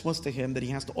imagine that this was to him, that he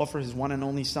has to offer his one and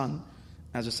only son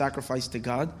as a sacrifice to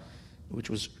God, which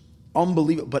was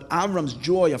unbelievable. But Avram's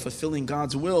joy of fulfilling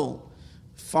God's will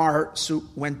far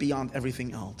went beyond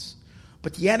everything else.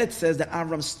 But yet it says that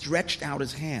Avram stretched out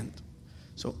his hand.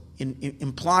 So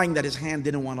implying that his hand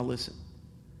didn't want to listen.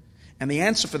 And the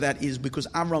answer for that is because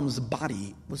Avram's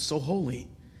body was so holy.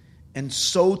 and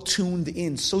so tuned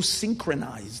in, so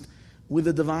synchronized with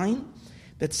the divine,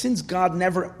 that since God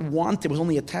never wanted, it was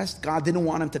only a test, God didn't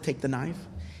want him to take the knife.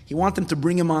 He wanted him to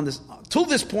bring him on this. Till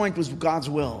this point was God's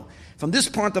will. From this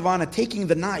point of on, taking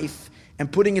the knife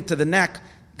and putting it to the neck,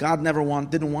 God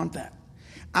didn't want that.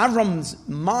 Avram's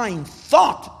mind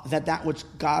thought that was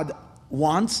God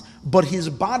wants, but his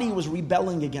body was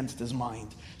rebelling against his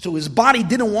mind. So his body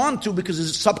didn't want to,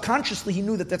 because subconsciously he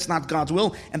knew that that's not God's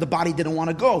will, and the body didn't want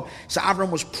to go. So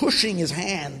Avram was pushing his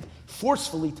hand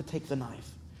forcefully to take the knife.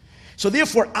 So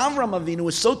therefore, Avram Avinu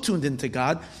was so tuned into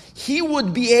God, he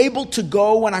would be able to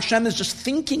go when Hashem is just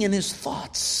thinking in his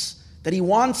thoughts that he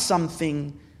wants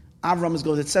something. Avram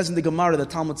goes. It says in the Gemara, the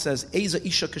Talmud says, Eza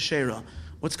Isha Kashera,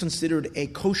 what's considered a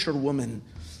kosher woman,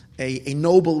 a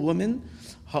noble woman,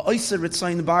 Ha'oser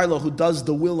Ritzayin Baila, who does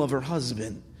the will of her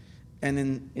husband. And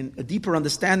in a deeper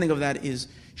understanding of that is,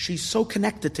 she's so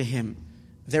connected to him.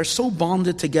 They're so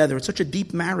bonded together. It's such a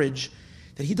deep marriage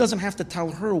that he doesn't have to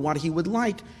tell her what he would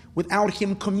like without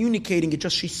him communicating it.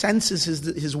 Just she senses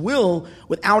his will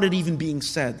without it even being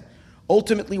said.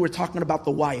 Ultimately, we're talking about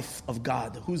the wife of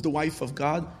God. Who's the wife of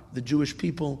God? The Jewish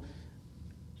people.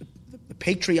 The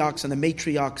patriarchs and the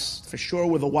matriarchs, for sure,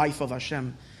 were the wife of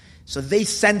Hashem. So they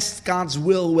sensed God's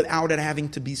will without it having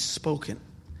to be spoken.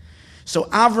 So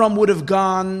Avram would have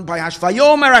gone by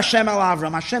Vayomer Hashem el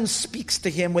Avram. Hashem speaks to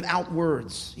him without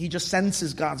words. He just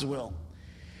senses God's will.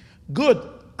 Good.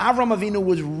 Avram Avinu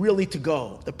was really to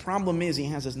go. The problem is he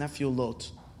has his nephew Lot.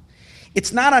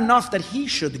 It's not enough that he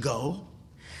should go.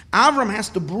 Avram has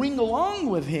to bring along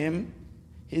with him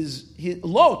his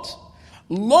Lot.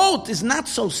 Lot is not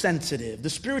so sensitive. The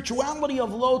spirituality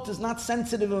of Lot is not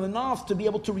sensitive enough to be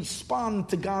able to respond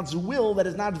to God's will that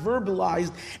is not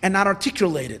verbalized and not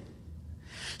articulated.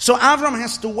 So Avram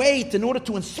has to wait in order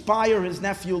to inspire his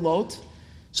nephew Lot.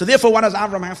 So therefore, what does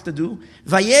Avram have to do?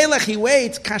 Vayelech, he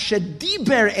waits,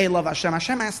 kashediber elav Hashem.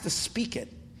 Hashem has to speak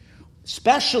it.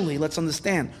 Especially, let's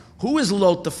understand, who is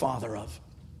Lot the father of?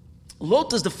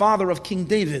 Lot is the father of King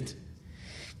David.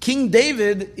 King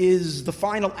David is the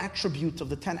final attribute of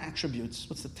the 10 attributes.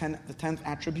 What's the 10th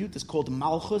attribute? It's called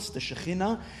Malchus, the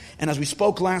Shekhinah. And as we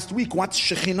spoke last week, what's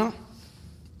Shekhinah?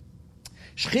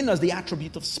 Shekhinah is the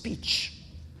attribute of speech,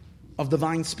 of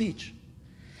divine speech.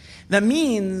 That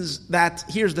means that,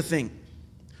 here's the thing.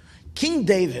 King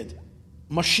David,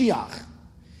 Mashiach,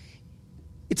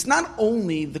 it's not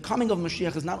only, the coming of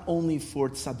Mashiach is not only for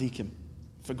tzaddikim,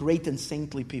 for great and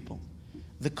saintly people.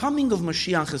 The coming of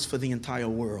Mashiach is for the entire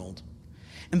world.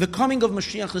 And the coming of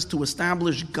Mashiach is to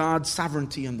establish God's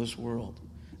sovereignty in this world.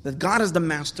 That God is the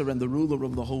master and the ruler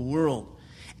of the whole world.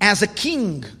 As a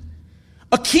king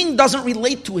doesn't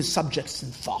relate to his subjects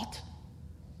in thought.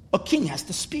 A king has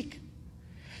to speak.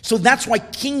 So that's why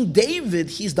King David,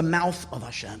 he's the mouth of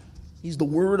Hashem. He's the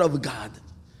word of God.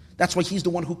 That's why he's the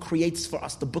one who creates for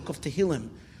us the book of Tehillim,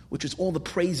 which is all the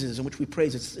praises in which we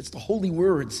praise. It's the holy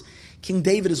words. King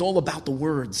David is all about the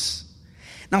words.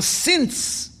 Now,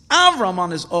 since Avram on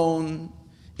his own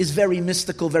is very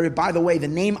mystical, by the way, the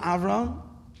name Avram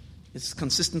is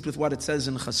consistent with what it says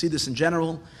in Chassidus in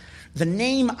general. The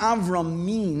name Avram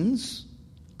means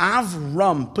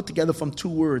Avram, put together from two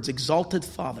words, exalted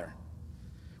father,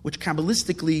 which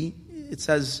Kabbalistically it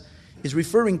says is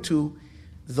referring to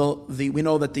we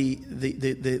know that the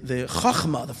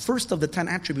Chachma, the first of the 10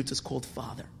 attributes, is called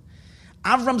father.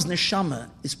 Avram's neshama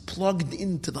is plugged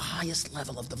into the highest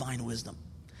level of divine wisdom.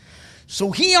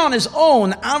 So he on his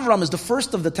own, Avram is the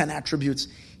first of the 10 attributes.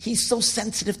 He's so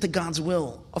sensitive to God's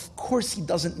will. Of course he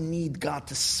doesn't need God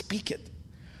to speak it.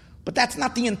 But that's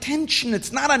not the intention.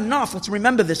 It's not enough. Let's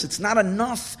remember this. It's not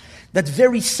enough that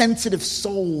very sensitive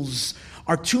souls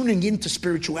are tuning into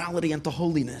spirituality and to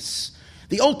holiness.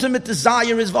 The ultimate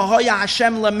desire is V'hoya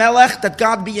Hashem lemelech, that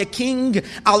God be a king,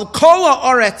 al kol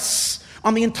haaretz,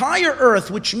 on the entire earth,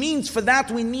 which means for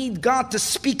that we need God to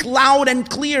speak loud and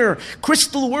clear,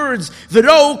 crystal words,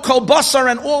 v'ro kol basar,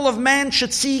 and all of man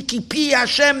should see ki pi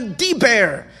Hashem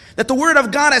diber, that the word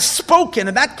of God has spoken,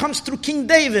 and that comes through King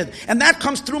David, and that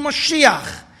comes through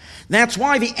Mashiach. That's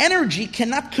why the energy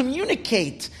cannot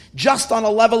communicate just on a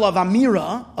level of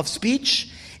amira, of speech.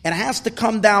 It has to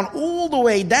come down all the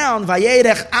way down.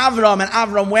 Vayerech Avram, and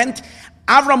Avram went.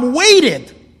 Avram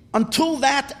waited until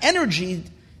that energy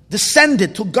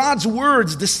descended, till God's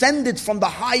words descended from the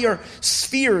higher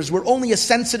spheres where only a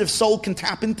sensitive soul can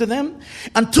tap into them,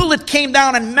 until it came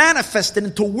down and manifested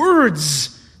into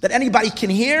words that anybody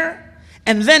can hear.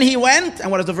 And then he went,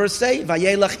 and what does the verse say?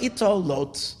 Vayelach ito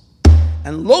Lot.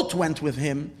 And Lot went with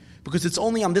him, because it's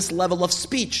only on this level of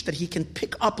speech that he can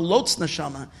pick up Lot's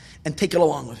neshama and take it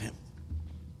along with him.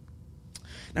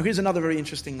 Now here's another very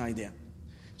interesting idea.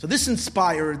 So this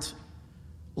inspired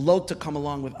Lot to come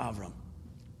along with Avram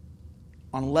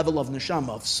on a level of neshama,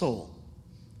 of soul.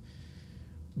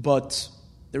 But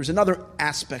there's another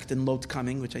aspect in Lot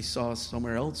coming, which I saw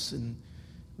somewhere else in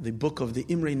the book of the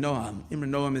Imre Noam. Imre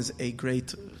Noam is a great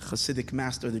Hasidic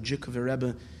master, the Jikva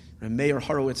Rebbe. Meir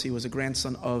Horowitz, he was a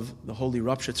grandson of the holy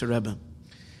Ropshitzer Rebbe.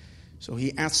 So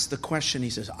he asks the question, he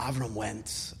says, Avram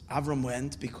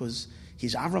went because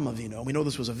he's Avram Avinu. We know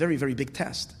this was a very, very big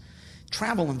test.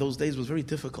 Travel in those days was very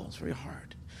difficult, it's very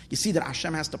hard. You see that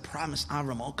Hashem has to promise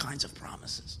Avram all kinds of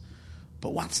promises.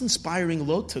 But what's inspiring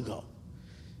Lot to go?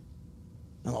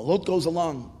 Now, Lot goes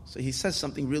along, so he says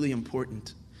something really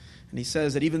important. And he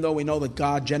says that even though we know that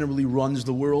God generally runs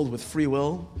the world with free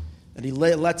will, that he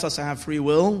lets us have free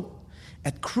will,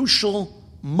 at crucial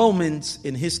moments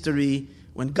in history,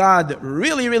 when God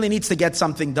really, really needs to get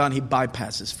something done, he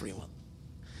bypasses free will.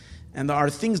 And there are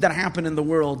things that happen in the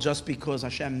world just because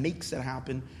Hashem makes it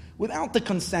happen without the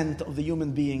consent of the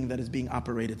human being that is being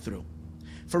operated through.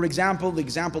 For example, the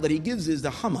example that he gives is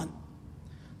the Haman.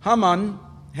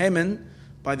 Haman,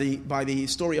 by the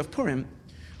story of Purim,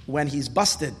 when he's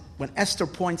busted, when Esther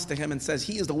points to him and says,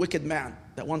 he is the wicked man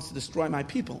that wants to destroy my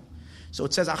people. So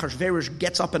it says Achashverosh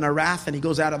gets up in a wrath and he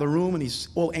goes out of the room and he's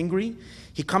all angry.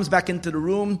 He comes back into the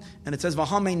room and it says,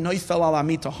 V'hamen noifel al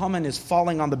amita. Haman is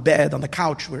falling on the bed, on the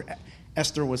couch where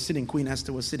Esther was sitting, Queen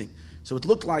Esther was sitting. So it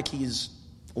looked like he's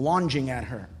lunging at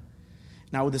her.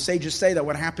 Now the sages say that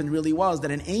what happened really was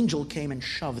that an angel came and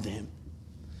shoved him.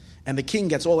 And the king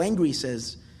gets all angry,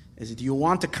 says, do you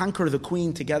want to conquer the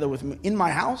queen together with me in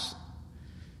my house?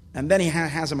 And then he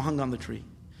has him hung on the tree.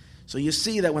 So you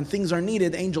see that when things are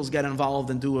needed, angels get involved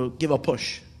and give a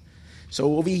push.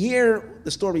 So over here,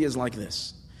 the story is like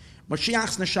this.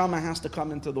 Mashiach's neshama has to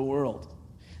come into the world.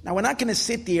 Now we're not going to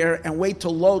sit there and wait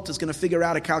till Lot is going to figure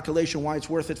out a calculation why it's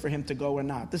worth it for him to go or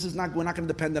not. We're not going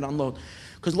to depend on Lot.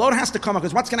 Because Lot has to come up.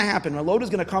 Because what's going to happen? When Lot is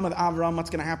going to come with Avram, what's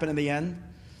going to happen in the end?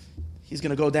 He's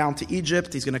going to go down to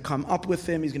Egypt. He's going to come up with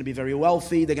him. He's going to be very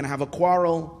wealthy. They're going to have a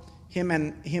quarrel. Him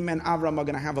and Avram are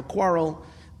going to have a quarrel.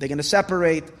 They're going to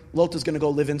separate. Lot is going to go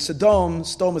live in Sodom.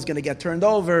 Sodom is going to get turned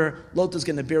over. Lot is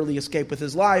going to barely escape with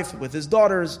his life, with his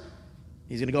daughters.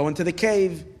 He's going to go into the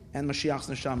cave, and Mashiach's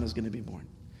neshama is going to be born.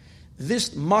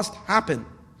 This must happen.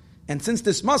 And since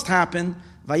this must happen,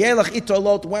 Vayelach ito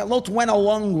Lot went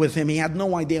along with him. He had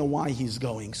no idea why he's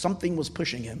going. Something was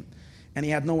pushing him. And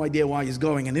he had no idea why he's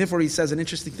going. And therefore he says an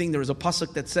interesting thing. There is a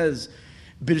pasuk that says,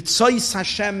 Birtzois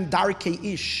Hashem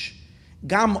darkei ish,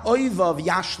 gam oivav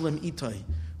yashlim itoi.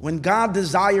 When God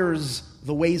desires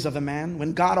the ways of a man,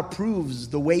 when God approves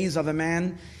the ways of a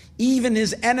man, even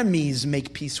his enemies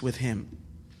make peace with him.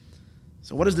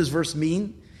 So what does this verse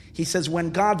mean? He says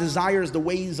when God desires the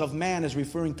ways of man is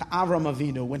referring to Avram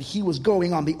Avinu, when he was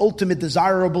going on the ultimate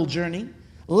desirable journey.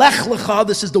 Lech Lecha,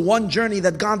 this is the one journey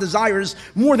that God desires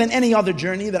more than any other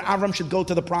journey, that Avram should go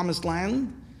to the promised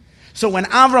land. So when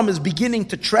Avram is beginning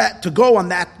to go on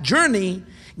that journey,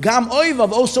 Gam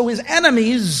Oivav, also his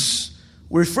enemies,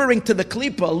 referring to the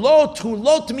Klippa,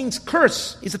 Lot means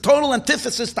curse. He's a total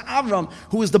antithesis to Avram,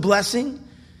 who is the blessing.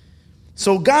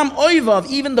 So Gam Oivav,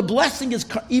 even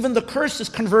the curse is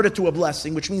converted to a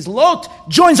blessing, which means Lot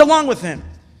joins along with him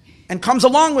and comes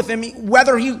along with him,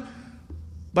 whether he,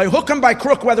 by hook and by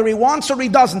crook, whether he wants or he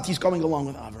doesn't, he's going along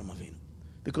with Avram Avinu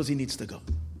because he needs to go.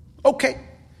 Okay,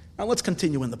 now let's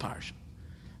continue in the parsha.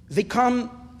 They come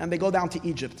and they go down to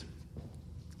Egypt.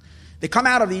 They come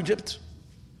out of Egypt,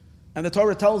 and the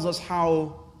Torah tells us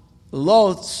how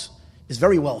Lot is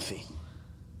very wealthy.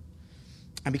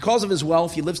 And because of his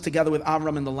wealth, he lives together with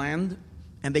Avram in the land,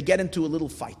 and they get into a little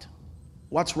fight.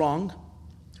 What's wrong?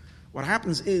 What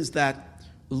happens is that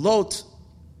Lot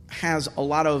has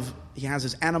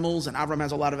his animals, and Avram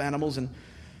has a lot of animals, and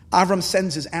Avram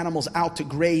sends his animals out to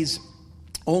graze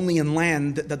only in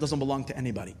land that doesn't belong to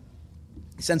anybody.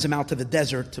 He sends them out to the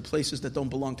desert, to places that don't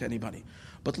belong to anybody.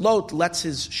 But Lot lets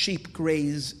his sheep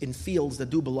graze in fields that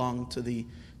do belong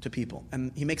to people.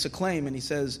 And he makes a claim, and he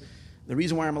says, the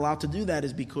reason why I'm allowed to do that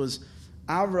is because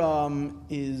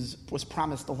Avram was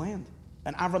promised the land,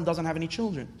 and Avram doesn't have any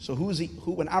children. So who's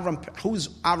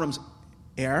Avram's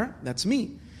heir? That's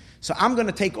me. So I'm going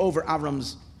to take over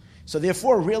Avram's. So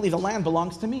therefore, really, the land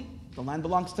belongs to me. The land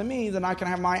belongs to me. Then I can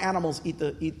have my animals eat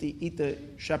the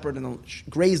shepherd and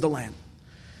graze the land.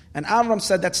 And Avram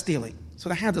said that's stealing. So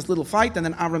they had this little fight, and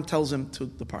then Avram tells him to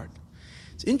depart.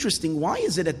 It's interesting. Why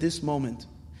is it at this moment?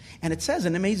 And it says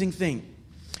an amazing thing.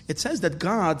 It says that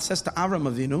God says to Avram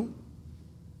Avinu,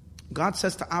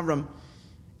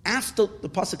 after, the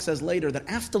pasuk says later, that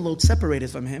after Lot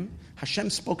separated from him, Hashem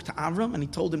spoke to Avram, and he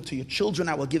told him, to your children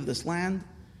I will give this land,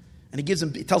 And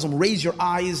he tells him, raise your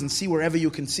eyes and see wherever you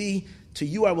can see. To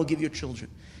you I will give your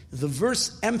children. The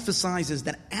verse emphasizes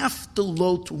that after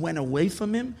Lot went away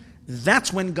from him,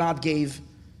 that's when God gave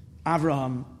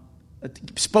Abraham,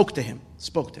 spoke to him.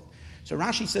 So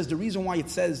Rashi says the reason why it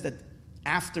says that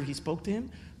after he spoke to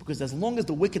him, because as long as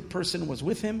the wicked person was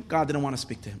with him, God didn't want to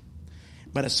speak to him.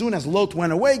 But as soon as Lot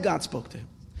went away, God spoke to him.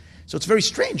 So it's very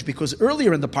strange, because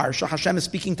earlier in the parasha, Hashem is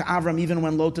speaking to Avram even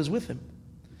when Lot is with him.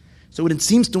 So it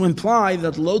seems to imply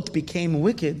that Lot became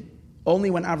wicked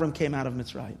only when Avram came out of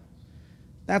Mitzrayim.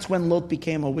 That's when Lot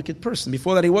became a wicked person.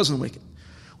 Before that, he wasn't wicked.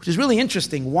 Which is really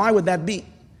interesting. Why would that be?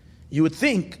 You would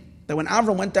think that when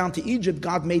Avram went down to Egypt,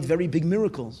 God made very big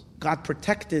miracles. God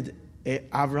protected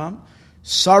Avram.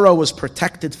 Sarah was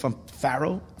protected from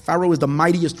Pharaoh. Pharaoh was the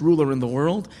mightiest ruler in the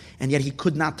world, and yet he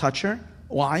could not touch her.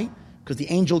 Why? Because the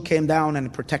angel came down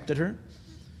and protected her.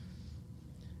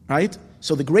 Right?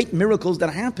 So the great miracles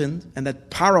that happened, and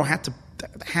that Pharaoh had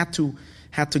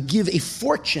to give a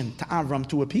fortune to Avram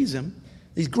to appease him,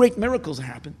 these great miracles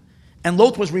happened. And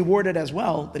Lot was rewarded as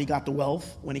well, that he got the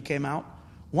wealth when he came out.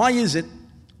 Why is it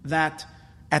that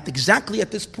exactly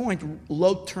at this point,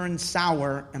 Lot turns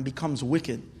sour and becomes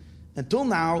wicked? Until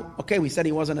now, okay, we said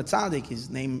he wasn't a tzaddik, his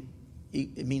name,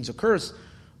 it means a curse,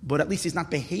 but at least he's not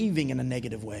behaving in a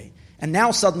negative way. And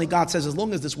now suddenly God says, as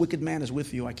long as this wicked man is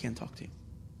with you, I can't talk to you.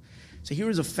 So here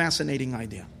is a fascinating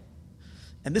idea.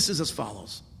 And this is as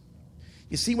follows.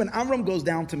 You see, when Avram goes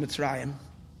down to Mitzrayim,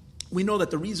 we know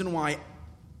that the reason why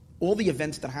all the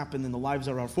events that happened in the lives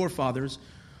of our forefathers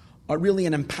are really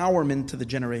an empowerment to the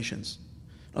generations.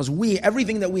 As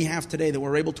everything that we have today that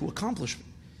we're able to accomplish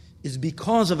is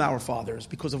because of our fathers,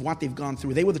 because of what they've gone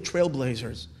through. They were the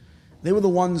trailblazers. They were the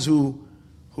ones who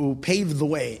paved the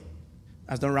way.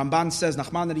 As the Ramban says,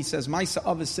 Nachmanides says, Ma'aseh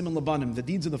Av is siman labanim. The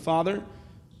deeds of the father,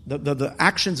 the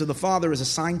actions of the father is a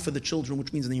sign for the children,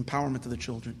 which means the empowerment of the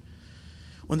children.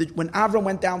 When Avram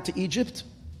went down to Egypt,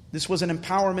 this was an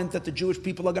empowerment that the Jewish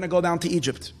people are going to go down to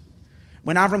Egypt.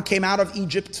 When Avram came out of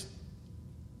Egypt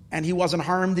and he wasn't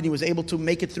harmed and he was able to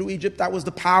make it through Egypt, that was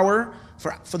the power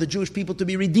for the Jewish people to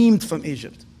be redeemed from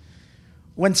Egypt.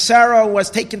 When Sarah was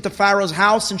taken to Pharaoh's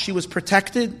house and she was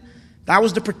protected, that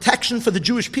was the protection for the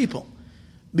Jewish people.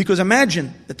 Because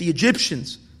imagine that the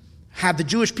Egyptians had the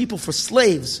Jewish people for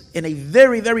slaves in a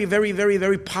very, very, very, very,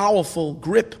 very powerful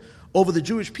grip over the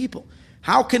Jewish people.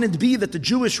 How can it be that the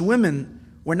Jewish women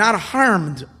were not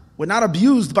harmed, were not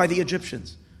abused by the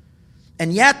Egyptians?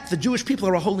 And yet the Jewish people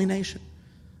are a holy nation.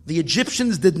 The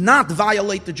Egyptians did not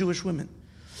violate the Jewish women.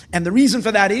 And the reason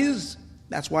for that is,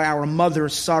 that's why our mother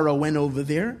Sarah went over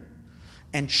there,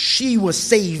 and she was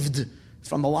saved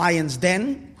from the lion's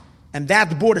den, and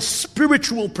that brought a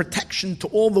spiritual protection to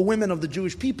all the women of the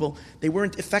Jewish people. They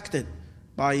weren't affected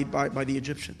by the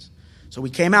Egyptians. So we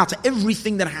came out to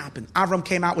everything that happened. Avram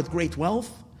came out with great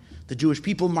wealth. The Jewish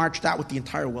people marched out with the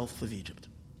entire wealth of Egypt.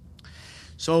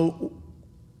 So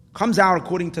comes out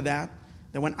according to that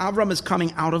when Avram is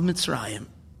coming out of Mitzrayim,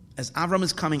 as Avram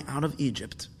is coming out of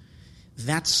Egypt,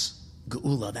 that's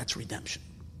Geula, that's redemption.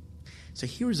 So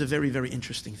here is a very, very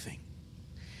interesting thing.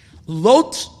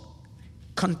 Lot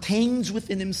contains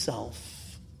within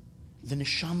himself the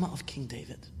neshama of King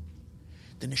David,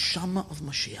 the neshama of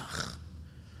Mashiach.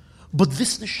 But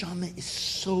this neshama is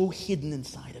so hidden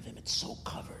inside of him, it's so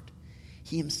covered.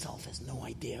 He himself has no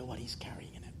idea what he's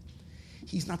carrying in him.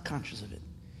 He's not conscious of it.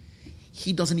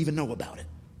 He doesn't even know about it.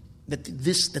 That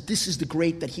this is the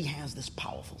great, that he has this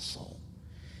powerful soul.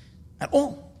 At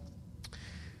all.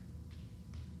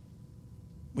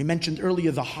 We mentioned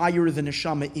earlier, the higher the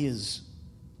neshama is,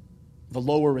 the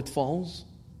lower it falls.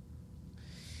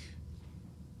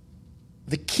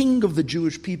 The king of the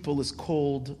Jewish people is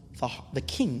called the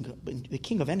king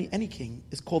of any king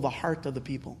is called the heart of the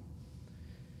people.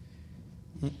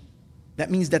 That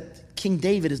means that King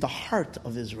David is the heart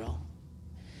of Israel.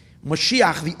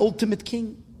 Mashiach, the ultimate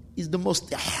king, is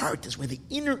the heart is where the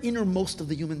innermost of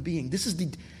the human being. This is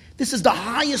the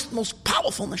highest, most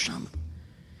powerful neshama.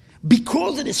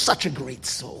 Because it is such a great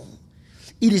soul,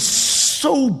 it is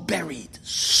so buried,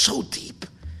 so deep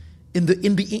in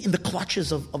the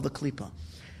clutches of the klipa.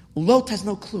 Lot has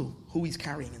no clue who he's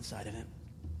carrying inside of him.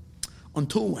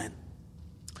 Until when?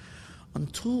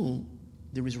 Until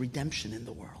there is redemption in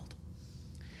the world.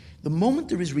 The moment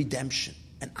there is redemption,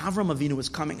 and Avram Avinu is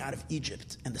coming out of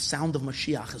Egypt, and the sound of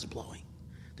Mashiach is blowing,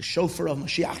 the shofar of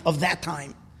Mashiach of that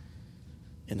time,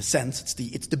 in a sense,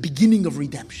 it's the beginning of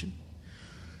redemption.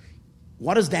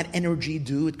 What does that energy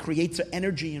do? It creates an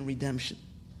energy in redemption.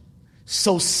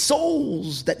 So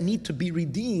souls that need to be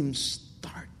redeemed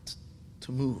start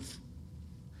to move.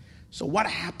 So what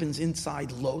happens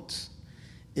inside Lot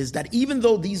is that even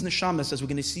though these neshamas, as we're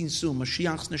going to see soon,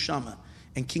 Mashiach's neshama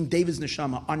and King David's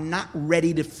neshama, are not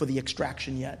ready for the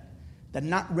extraction yet, they're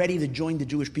not ready to join the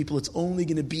Jewish people. It's only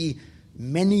going to be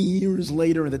many years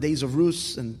later, in the days of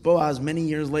Rus and Boaz, many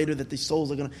years later, that these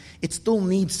souls are going to... It still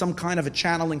needs some kind of a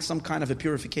channeling, some kind of a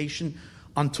purification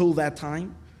until that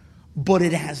time. But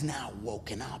it has now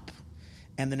woken up.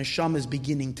 And the neshama is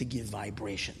beginning to give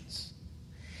vibrations.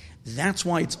 That's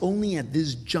why it's only at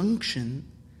this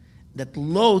junction that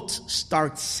Lot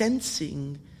starts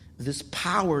sensing this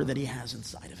power that he has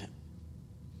inside of him.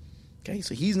 Okay,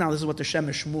 so this is what the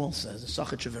Shemesh Shmuel says, the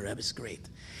Sachet Rebbe is great.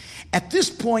 At this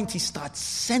point, he starts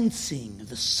sensing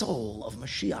the soul of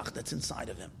Mashiach that's inside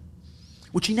of him,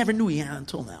 which he never knew he had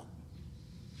until now.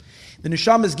 The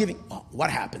neshama is giving... what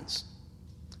happens?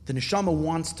 The neshama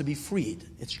wants to be freed.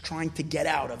 It's trying to get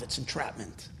out of its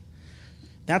entrapment.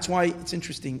 That's why it's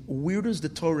interesting. Where does the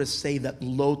Torah say that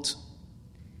Lot...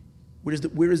 Where does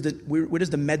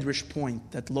the Medrash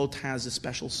point that Lot has a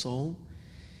special soul?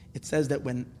 It says that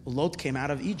when Lot came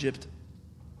out of Egypt...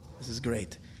 This is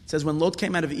great. It says when Lot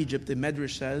came out of Egypt, the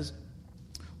Medrash says...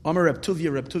 Omer Reb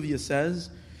Tuvia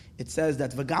says... It says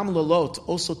that V'gam Lot,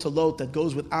 also to Lot, that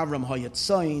goes with Avram,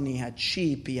 Hayatzayin, he had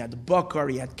sheep, he had bakar,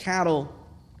 he had cattle...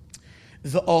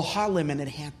 The ohalim, and it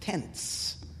had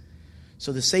tents.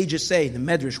 So the sages say, the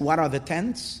Medrash, what are the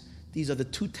tents? These are the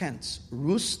two tents.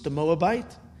 Rus, the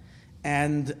Moabite,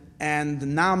 and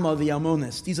Nama, the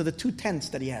Ammonist. These are the two tents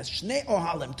that he has. Shnei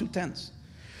ohalim, two tents.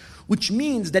 Which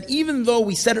means that even though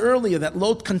we said earlier that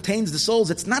Lot contains the souls,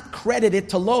 it's not credited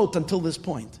to Lot until this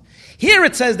point. Here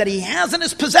it says that he has in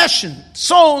his possession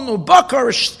Son,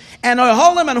 Ubakar, and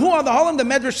ohalim, and who are the ohalim? The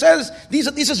Medrash says,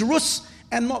 this is Rus.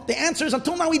 And the answer is,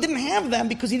 until now he didn't have them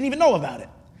because he didn't even know about it.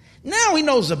 Now he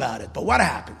knows about it. But what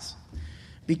happens?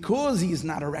 Because he is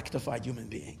not a rectified human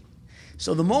being.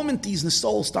 So the moment these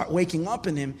souls start waking up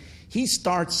in him, he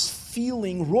starts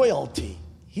feeling royalty.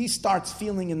 He starts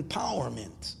feeling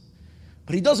empowerment.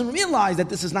 But he doesn't realize that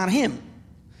this is not him.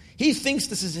 He thinks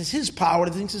this is his power.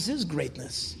 He thinks this is his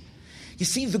greatness. You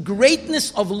see, the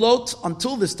greatness of Lot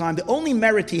until this time, the only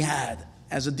merit he had,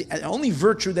 the only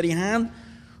virtue that he had,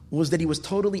 was that he was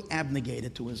totally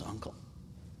abnegated to his uncle.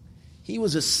 He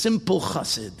was a simple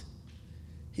chassid.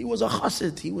 He was a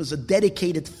chassid. He was a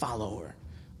dedicated follower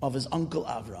of his uncle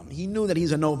Avram. He knew that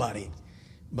he's a nobody.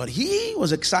 But he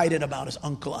was excited about his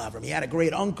uncle Avram. He had a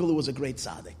great uncle who was a great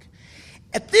tzaddik.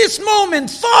 At this moment,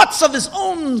 thoughts of his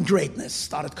own greatness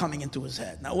started coming into his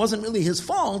head. Now, it wasn't really his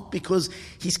fault because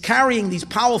he's carrying these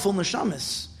powerful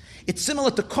neshamas. It's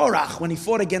similar to Korach when he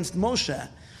fought against Moshe.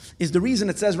 Is the reason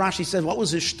it says, Rashi says, what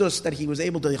was his shtus that he was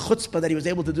able to, the chutzpah that he was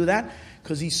able to do that?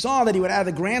 Because he saw that he would have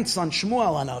a grandson,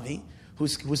 Shmuel Hanavi, who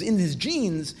was in his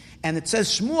genes, and it says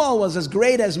Shmuel was as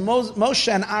great as Moshe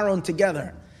and Aaron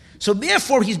together. So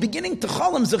therefore, he's beginning to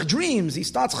chalam zich dreams. He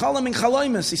starts chalaming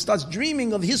chaloimus. He starts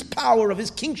dreaming of his power, of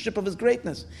his kingship, of his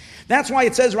greatness. That's why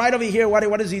it says right over here,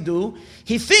 what does he do?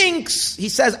 He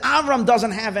says, Avram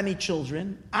doesn't have any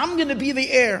children. I'm going to be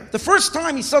the heir. The first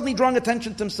time he's suddenly drawing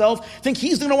attention to himself, think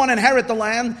he's going to want to inherit the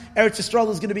land. Eretz Yisrael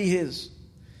is going to be his.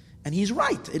 And he's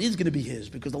right. It is going to be his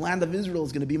because the land of Israel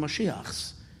is going to be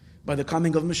Mashiach's by the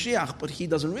coming of Mashiach. But he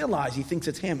doesn't realize. He thinks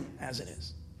it's him as it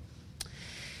is.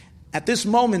 At this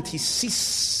moment, he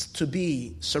ceased to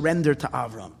be surrendered to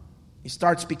Avram. He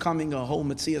starts becoming a whole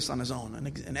Metzias on his own,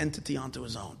 an entity onto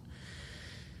his own.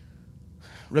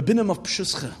 Rabbinim of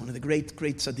Pshuscha, one of the great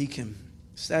tzaddikim,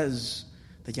 says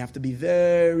that you have to be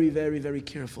very, very, very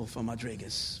careful from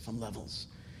madrigas, from levels.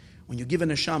 When you give a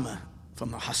neshama,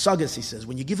 from the hasagas, he says,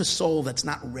 when you give a soul that's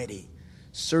not ready,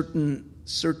 certain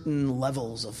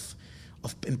levels of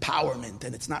empowerment,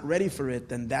 and it's not ready for it,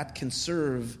 then that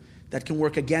can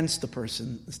work against the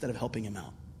person instead of helping him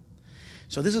out.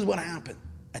 So this is what happened.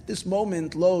 At this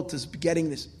moment, Lot is getting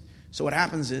this. So what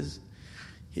happens is,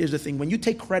 here's the thing. When you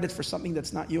take credit for something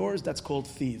that's not yours, that's called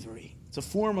thievery. It's a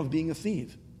form of being a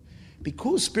thief.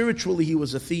 Because spiritually he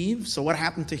was a thief, so what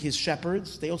happened to his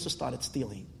shepherds? They also started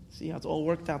stealing. See how it's all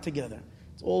worked out together.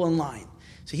 It's all in line.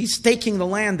 So he's taking the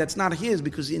land that's not his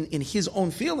because in his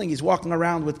own feeling, he's walking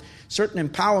around with certain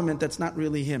empowerment that's not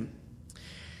really him.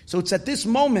 So it's at this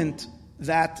moment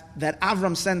that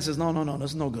Avram senses, no,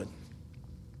 this is no good.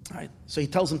 All right? So he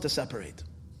tells him to separate.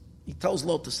 He tells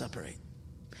Lot to separate.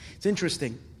 It's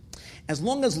interesting. As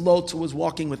long as Lot was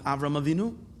walking with Avram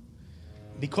Avinu,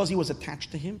 because he was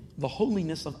attached to him, the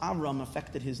holiness of Avram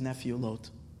affected his nephew Lot.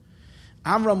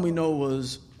 Avram, we know,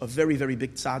 was a very, very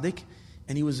big tzaddik,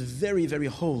 and he was very, very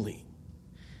holy.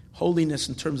 Holiness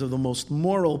in terms of the most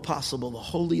moral possible, the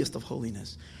holiest of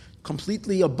holiness.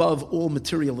 Completely above all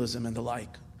materialism and the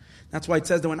like. That's why it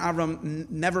says that when Avram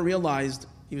never realized,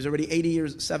 He was already 80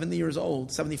 years, 70 years old,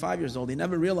 75 years old. He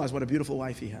never realized what a beautiful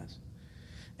wife he has.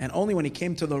 And only when he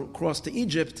came to the cross to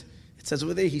Egypt, it says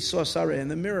over there, he saw Sarah in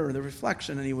the mirror, the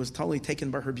reflection, and he was totally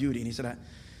taken by her beauty. And he said,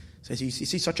 you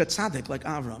see such a tzaddik like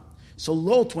Avram. So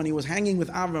Lot, when he was hanging with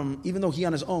Avram, even though he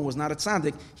on his own was not a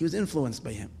tzaddik, he was influenced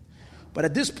by him. But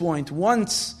at this point,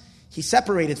 once he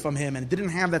separated from him and didn't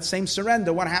have that same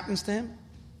surrender, what happens to him?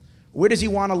 Where does he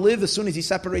want to live as soon as he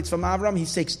separates from Avram? He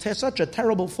takes such a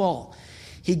terrible fall.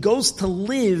 He goes to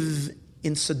live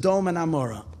in Sodom and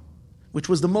Amorah, which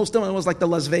was it was like the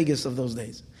Las Vegas of those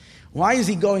days. Why is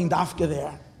he going dafka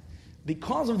there?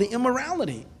 Because of the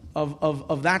immorality of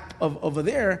over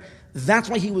there. That's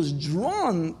why he was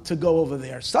drawn to go over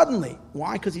there suddenly.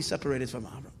 Why? Because he separated from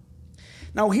Avram.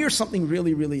 Now here's something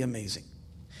really, really amazing.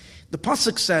 The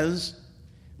pasuk says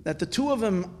that the two of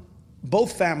them,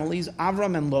 both families,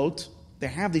 Avram and Lot, they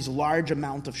have these large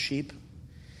amount of sheep,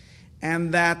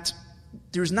 and that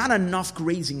there's not enough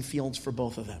grazing fields for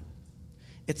both of them.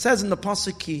 It says in the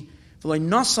pasuk,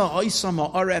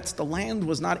 the land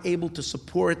was not able to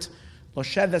support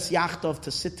Losheves Yachtov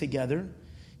to sit together,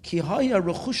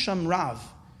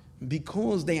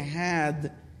 because they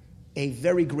had a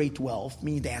very great wealth,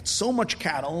 meaning they had so much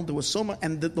cattle, there was so much,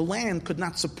 and the land could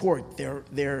not support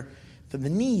the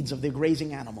needs of their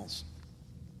grazing animals.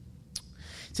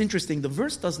 It's interesting. The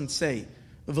verse doesn't say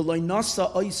V'lo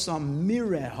nasa oisam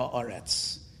mireh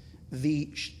haaretz. The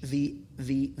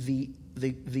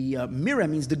mireh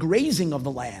means the grazing of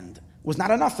the land was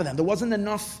not enough for them. There wasn't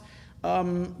enough.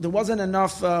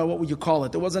 What would you call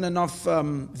it? There wasn't enough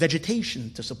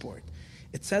vegetation to support.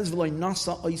 It says V'lo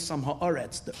nasa oisam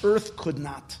haaretz. The earth could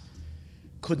not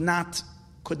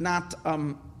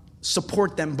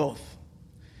support them both.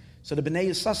 So the Bnei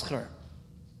Yissaschar,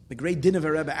 the great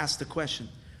Dinavar Rebbe, asked the question: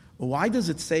 why does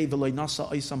it say V'lo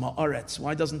nasa oisam haaretz?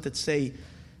 Why doesn't it say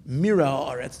Mira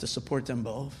haaretz to support them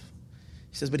both?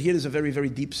 He says, but here is a very, very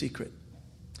deep secret.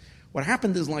 What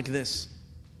happened is like this.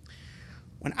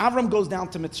 When Avram goes down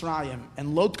to Mitzrayim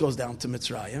and Lot goes down to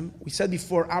Mitzrayim, we said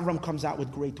before, Avram comes out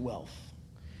with great wealth.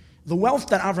 The wealth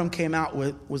that Avram came out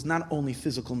with was not only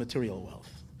physical, material wealth.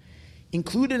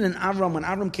 Included in Avram, when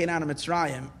Avram came out of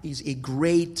Mitzrayim, is a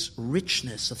great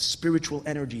richness of spiritual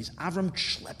energies. Avram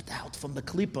schlepped out from the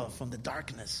Klippa, from the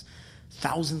darkness,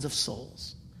 thousands of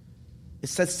souls. It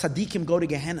says tzaddikim go to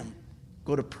Gehenna,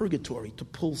 go to purgatory to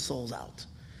pull souls out.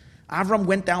 Avram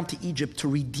went down to Egypt to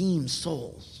redeem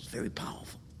souls. It's very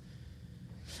powerful.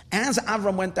 As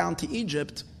Avram went down to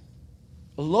Egypt,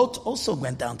 Lot also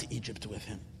went down to Egypt with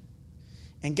him.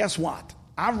 And guess what?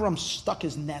 Avram stuck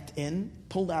his net in,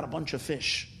 pulled out a bunch of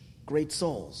fish, great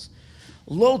souls.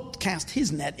 Lot cast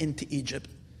his net into Egypt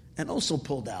and also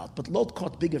pulled out, but Lot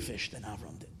caught bigger fish than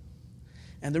Avram did.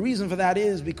 And the reason for that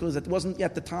is because it wasn't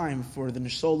yet the time for the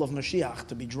soul of Mashiach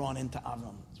to be drawn into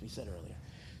Avram, as we said earlier.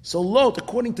 So Lot,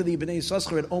 according to the Bnei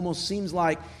Yissaschar, it almost seems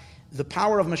like the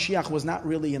power of Mashiach was not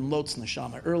really in Lot's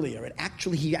neshama earlier.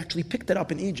 He actually picked it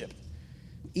up in Egypt.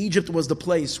 Egypt was the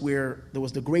place where there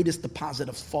was the greatest deposit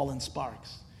of fallen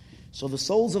sparks. So the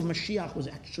souls of Mashiach was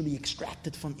actually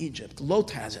extracted from Egypt.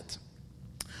 Lot has it.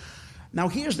 Now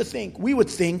here's the thing. We would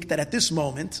think that at this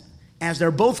moment, as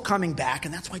they're both coming back,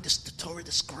 and that's why the Torah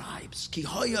describes, Ki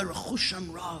hoya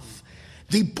rechusham rav.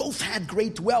 They both had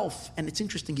great wealth. And it's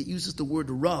interesting, it uses the word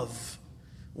rav.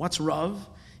 What's rav?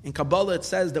 In Kabbalah it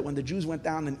says that when the Jews went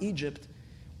down in Egypt,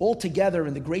 altogether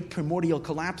in the great primordial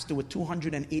collapse, there were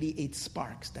 288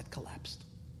 sparks that collapsed.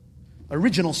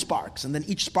 Original sparks. And then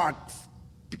each spark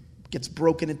gets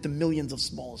broken into millions of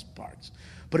small sparks.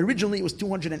 But originally it was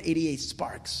 288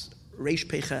 sparks. Reish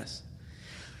Peches.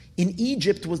 In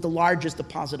Egypt was the largest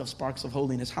deposit of sparks of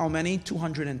holiness. How many?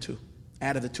 202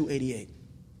 out of the 288.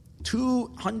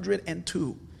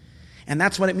 202. And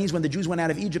that's what it means when the Jews went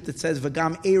out of Egypt. It says,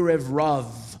 V'gam Erev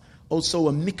Rav. Also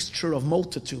a mixture of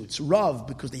multitudes. Rav,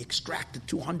 because they extracted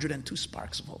 202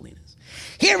 sparks of holiness.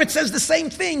 Here it says the same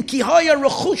thing. Ki haya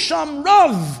rechusham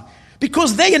Rav.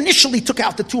 Because they initially took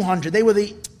out the 200. They were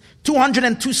the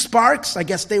 202 sparks. I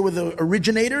guess they were the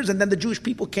originators. And then the Jewish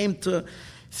people came to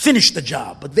finish the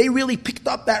job. But they really picked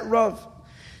up that Rav.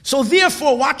 So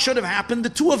therefore, what should have happened? The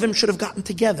two of them should have gotten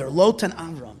together. Lot and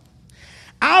Avram.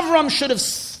 Avram should have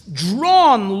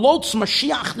drawn Lot's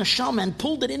Mashiach Neshama and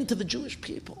pulled it into the Jewish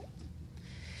people.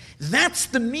 That's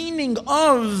the meaning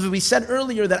of, we said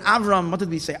earlier that Avram, what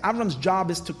did we say? Avram's job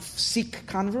is to seek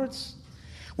converts.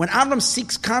 When Avram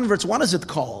seeks converts, what is it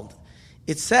called?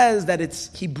 It says that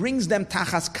he brings them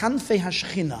tachas kanfei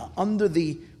hashchina, under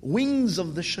the wings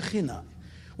of the Shekhinah.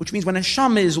 Which means when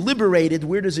Neshama is liberated,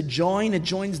 where does it join? It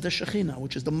joins the Shekhinah,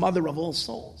 which is the mother of all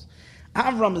souls.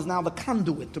 Avram is now the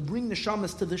conduit to bring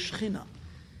Neshamas to the Shekhinah.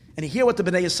 And hear what the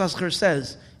Bnei Yissaschar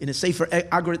says in his Sefer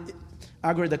Agar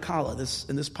Dakala,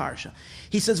 in this parsha.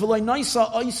 He says, "V'lo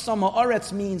noisa oisama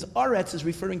aretz" means aretz is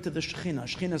referring to the Shechina.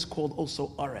 Shechina is called also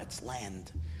aretz,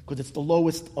 land, because it's the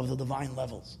lowest of the divine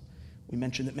levels. We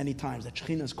mentioned it many times that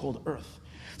Shechina is called earth.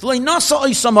 V'lo noisa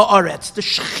oisama aretz. The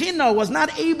Shechina was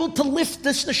not able to lift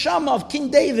this neshama of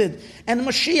King David and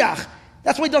Mashiach.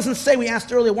 That's why it doesn't say, we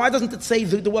asked earlier, why doesn't it say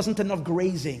there wasn't enough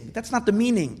grazing? That's not the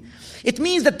meaning. It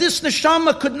means that this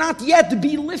neshama could not yet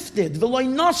be lifted. The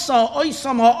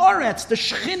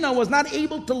Shechina was not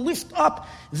able to lift up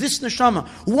this neshama.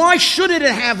 Why should it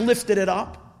have lifted it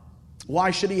up? Why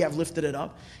should he have lifted it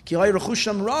up?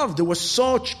 There was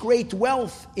such great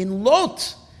wealth in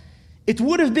Lot. It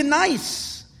would have been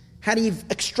nice had he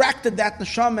extracted that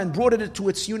neshama and brought it to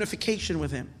its unification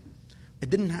with him. It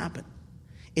didn't happen.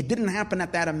 It didn't happen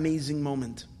at that amazing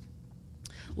moment.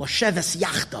 L'sheves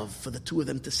yachdav, for the two of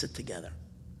them to sit together.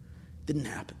 Didn't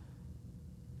happen.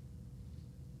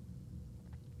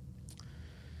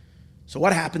 So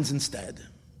what happens instead?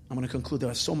 I'm going to conclude.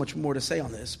 There's so much more to say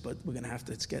on this, but we're going to have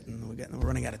to. We're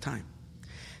running out of time.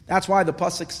 That's why the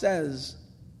pasuk says.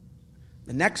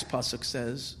 The next pasuk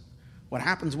says, what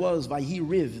happens was Vayhi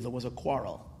Riv. There was a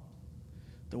quarrel.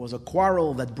 There was a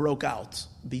quarrel that broke out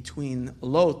between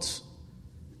Lot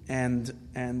and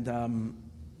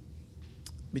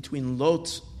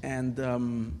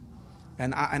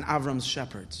Avram's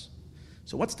shepherds.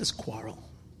 So what's this quarrel?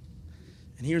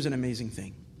 And here's an amazing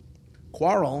thing.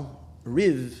 Quarrel,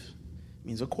 Riv,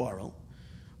 means a quarrel.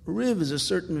 Riv is a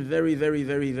certain very, very,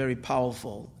 very, very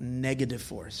powerful negative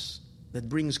force that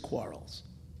brings quarrels.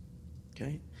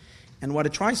 Okay? And what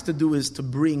it tries to do is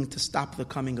to stop the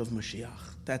coming of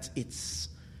Mashiach. That's its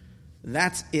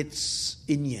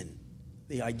inyan.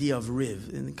 The idea of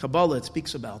Riv. In Kabbalah, it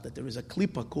speaks about that there is a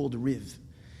klippa called Riv.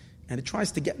 And it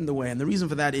tries to get in the way. And the reason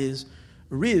for that is,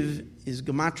 Riv is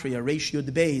gematria, ratio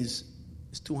de Beis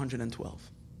is 212.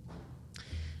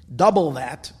 Double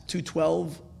that,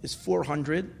 212 is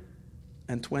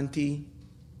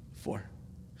 424.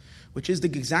 Which is the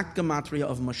exact gematria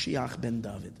of Mashiach ben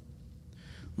David.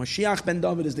 Mashiach ben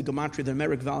David is the gematria, the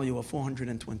numeric value of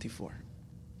 424.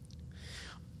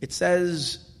 It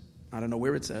says, I don't know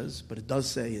where it says, but it does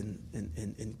say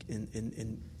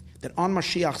that on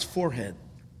Mashiach's forehead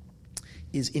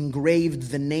is engraved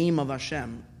the name of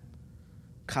Hashem.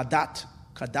 Kadat.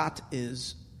 Kadat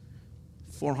is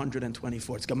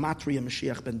 424. It's Gematria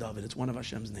Mashiach ben David. It's one of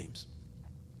Hashem's names.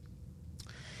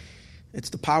 It's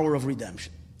the power of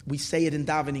redemption. We say it in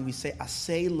davening. We say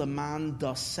Aseh Leman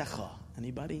Dasecha.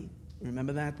 Anybody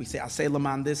remember that? We say Aseh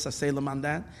Leman this, Aseh Leman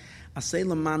that. Aseh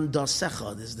Leman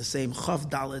Dasecha. This is the same Chav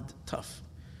Daled Tuf.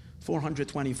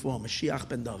 424. Mashiach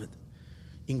ben David.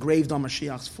 Engraved on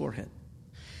Mashiach's forehead.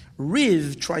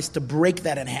 Riv tries to break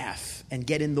that in half and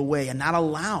get in the way and not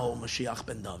allow Mashiach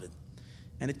ben David.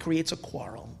 And it creates a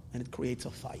quarrel and it creates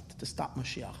a fight to stop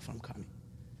Mashiach from coming.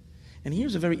 And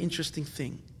here's a very interesting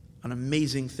thing, an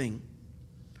amazing thing.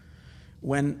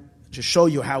 To show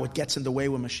you how it gets in the way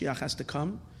when Mashiach has to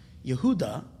come,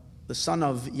 Yehuda, the son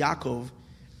of Yaakov,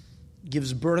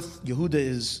 gives birth. Yehuda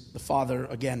is the father.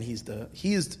 Again,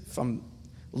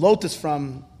 Lot is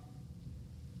from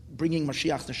bringing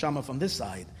Mashiach's neshama from this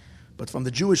side. But from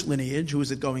the Jewish lineage, who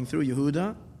is it going through?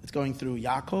 Yehuda. It's going through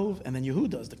Yaakov, and then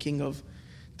Yehuda is the king of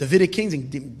Davidic kings.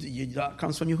 It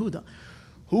comes from Yehuda.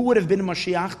 Who would have been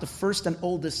Mashiach? The first and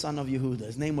oldest son of Yehuda.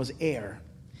 His name was Er.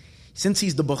 Since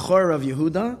he's the Bechor of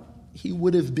Yehuda, he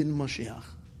would have been Mashiach.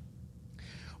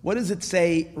 What does it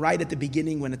say right at the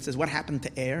beginning when it says, what happened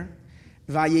to Er?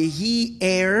 Vayehi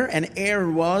Er, and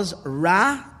Er was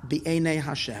Ra bi'enei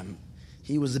Hashem.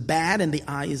 He was bad in the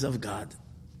eyes of God.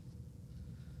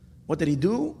 What did he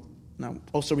do? Now,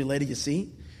 also related, you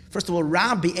see. First of all,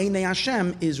 Ra bi'enei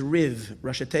Hashem is Riv.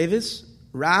 Rashi Tevis,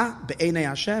 Ra bi'enei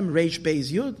Hashem, Reish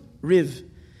Beis Yud, Riv.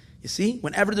 You see,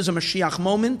 whenever there's a Mashiach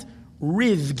moment,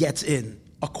 Riv gets in.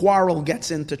 A quarrel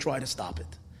gets in to try to stop it.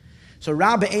 So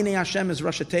Ra bi'enei Hashem is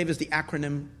Rashi Tevis, the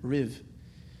acronym Riv.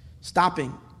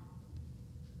 Stopping.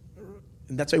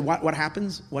 And that's why what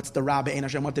happens? What's the Ra bi'enei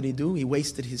Hashem? What did he do? He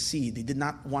wasted his seed. He did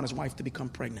not want his wife to become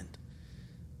pregnant.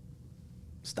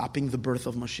 Stopping the birth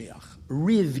of Mashiach.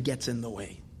 Riv gets in the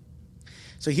way.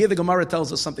 So here the Gemara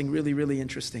tells us something really, really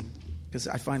interesting, because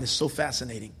I find this so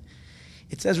fascinating.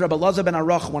 It says Rabbi Elazar ben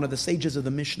Aruch, one of the sages of the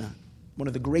Mishnah, one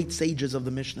of the great sages of the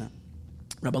Mishnah,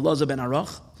 Rabbi Elazar ben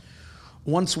Aruch,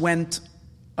 once went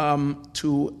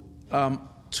to a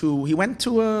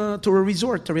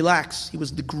resort to relax. He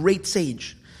was the great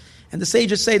sage. And the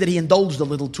sages say that he indulged a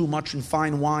little too much in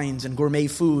fine wines and gourmet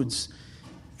foods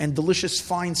and delicious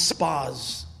fine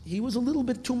spas. He was a little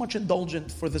bit too much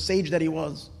indulgent for the sage that he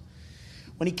was.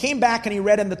 When he came back and he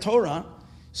read in the Torah,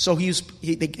 so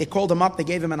they called him up, they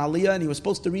gave him an aliyah, and he was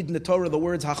supposed to read in the Torah the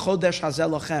words, HaChodesh Hazeh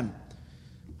Lochem.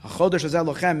 HaChodesh Hazeh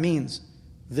Lochem means,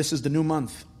 this is the new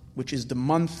month, which is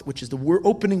the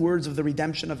opening words of the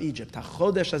redemption of Egypt.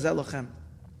 HaChodesh Hazeh Lochem.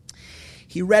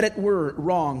 He read it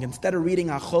wrong. Instead of reading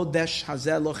HaChodesh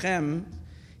Hazeh Lochem,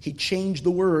 he changed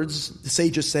the words, the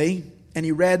sages say, and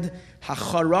he read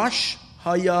HaCharash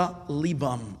Haya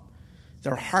Libam.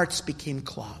 Their hearts became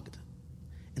clogged.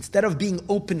 Instead of being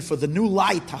open for the new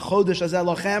light, HaChodesh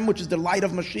Hazeh Lochem, which is the light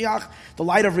of Mashiach, the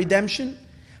light of redemption,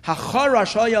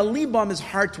 HaCharash Haya Libam, his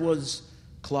heart was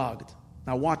clogged.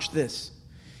 Now watch this.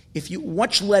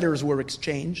 Which letters were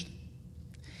exchanged?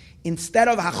 Instead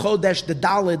of HaChodesh, the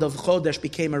Dalid of Chodesh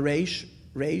became a Reish.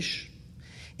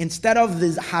 Instead of the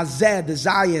Hazeh, the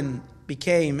Zayin,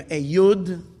 became a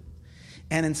Yud.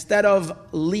 And instead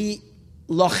of Lochem,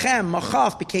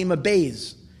 Machaf, became a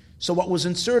Beis. So what was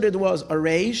inserted was a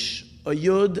Reish, a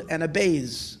Yud, and a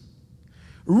Beis.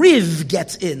 Riv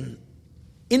gets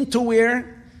into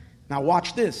where? Now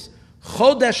watch this.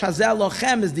 Chodesh Hazeh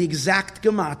Lochem is the exact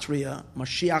gematria,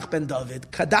 Mashiach ben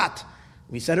David, Kadat.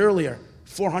 We said earlier,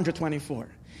 424.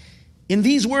 In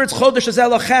these words, Chodesh Hazeh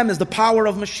Lochem is the power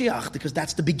of Mashiach, because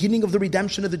that's the beginning of the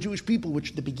redemption of the Jewish people,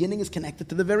 which the beginning is connected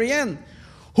to the very end.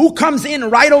 Who comes in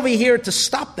right over here to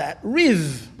stop that?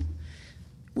 Riv.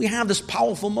 We have this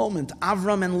powerful moment.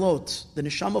 Avram and Lot, the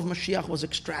neshama of Mashiach was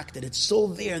extracted. It's so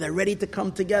there, they're ready to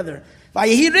come together.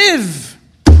 Vayehi Riv.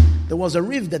 There was a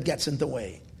Riv that gets in the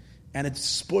way, and it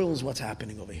spoils what's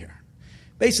happening over here.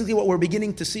 Basically, what we're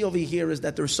beginning to see over here is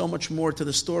that there's so much more to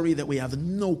the story that we have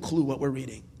no clue what we're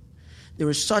reading. There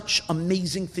are such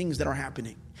amazing things that are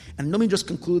happening. And let me just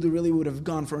conclude. We really would have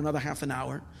gone for another half an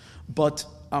hour. But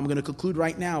I'm going to conclude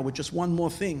right now with just one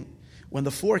more thing. When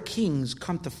the four kings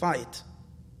come to fight,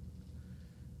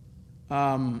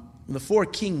 the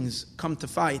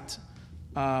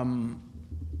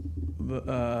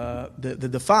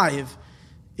five,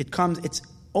 it's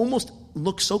almost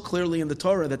looks so clearly in the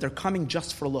Torah that they're coming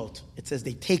just for Lot. It says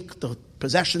they take the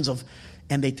possessions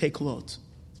and they take Lot.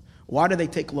 Why do they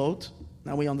take Lot?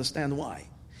 Now we understand why.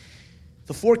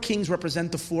 The four kings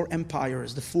represent the four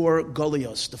empires, the four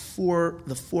Golios, the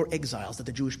four exiles that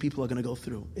the Jewish people are going to go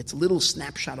through. It's a little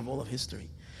snapshot of all of history.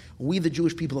 We, the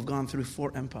Jewish people, have gone through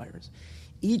four empires.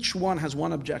 Each one has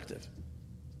one objective: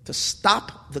 to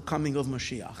stop the coming of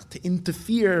Mashiach, to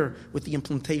interfere with the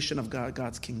implementation of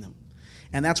God's kingdom.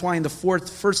 And that's why in the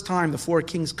first time the four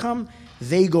kings come,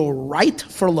 they go right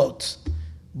for Lot,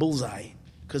 bullseye,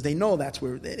 because they know that's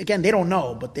where. Again, they don't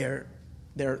know, but their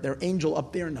angel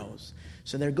up there knows.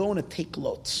 So they're going to take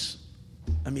Lot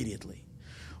immediately.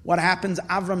 What happens?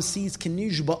 Avram sees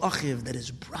Kenish ba'achiv, that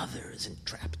his brother is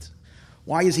entrapped.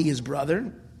 Why is he his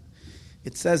brother?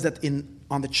 It says that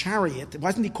on the chariot. Why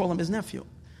doesn't he call him his nephew?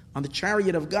 On the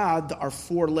chariot of God there are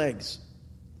four legs.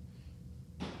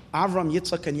 Avram,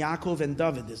 Yitzchak, and Yaakov, and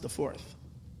David is the fourth.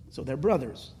 So they're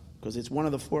brothers, because it's one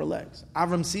of the four legs.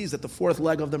 Avram sees that the fourth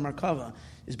leg of the Merkava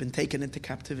has been taken into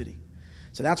captivity.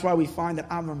 So that's why we find that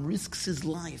Avram risks his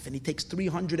life, and he takes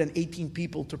 318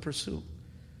 people to pursue.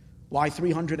 Why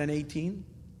 318?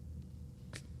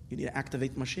 You need to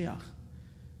activate Mashiach.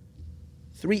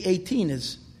 318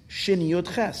 is Shin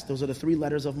Yud Ches. Those are the three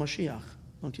letters of Mashiach.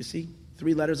 Don't you see?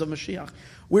 3 letters of Mashiach.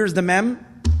 Where's the mem?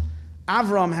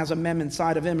 Avram has a mem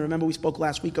inside of him. Remember we spoke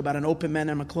last week about an open mem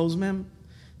and a closed mem?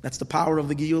 That's the power of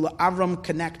the Geula. Avram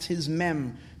connects his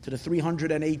mem to the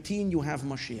 318. You have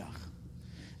Mashiach.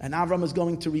 And Avram is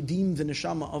going to redeem the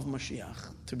neshama of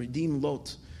Mashiach, to redeem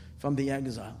Lot from the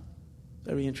exile.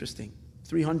 Very interesting.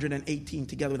 318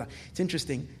 together with that. It's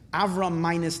interesting. Avram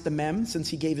minus the mem, since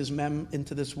he gave his mem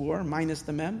into this war, minus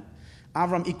the mem.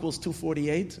 Avram equals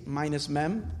 248, minus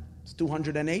mem. It's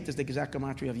 208, is the exact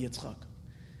gematria of Yitzchak.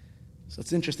 So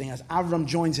it's interesting. As Avram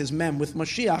joins his mem with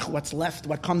Mashiach, what's left,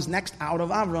 what comes next out of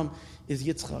Avram is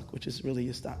Yitzchak, which is really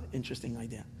an interesting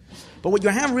idea. But what you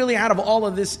have really out of all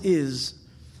of this is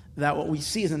that what we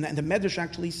see is, and the Medrash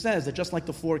actually says that just like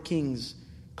the four kings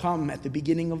come at the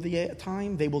beginning of the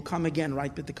time, they will come again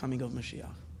right at the coming of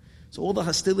Mashiach. So all the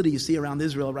hostility you see around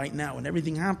Israel right now and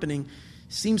everything happening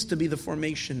seems to be the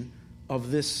formation of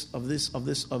this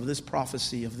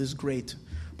prophecy, of this great.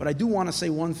 But I do want to say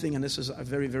one thing, and this is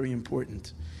very, very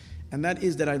important. And that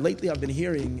is that lately I've been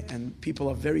hearing, and people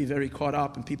are very, very caught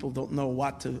up, and people don't know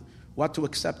what to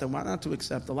accept and what not to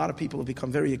accept. A lot of people have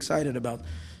become very excited about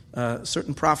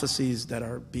certain prophecies that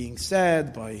are being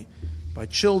said by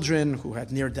children who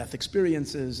had near-death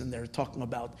experiences, and they're talking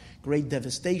about great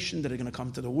devastation that are going to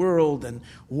come to the world, and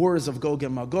wars of Gog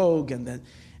and Magog, and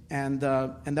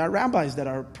there are rabbis that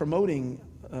are promoting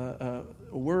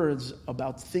words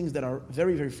about things that are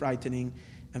very, very frightening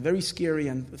and very scary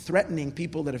and threatening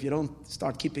people that if you don't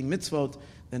start keeping mitzvot,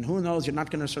 then who knows, you're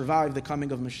not going to survive the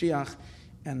coming of Mashiach.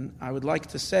 And I would like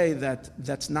to say that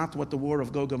that's not what the war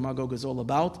of Gog and Magog is all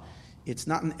about. It's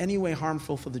not in any way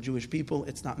harmful for the Jewish people.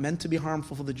 It's not meant to be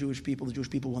harmful for the Jewish people. The Jewish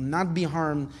people will not be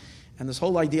harmed. And this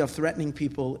whole idea of threatening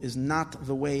people is not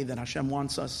the way that Hashem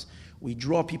wants us. We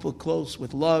draw people close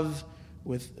with love,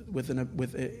 and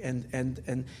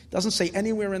it doesn't say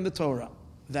anywhere in the Torah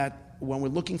that when we're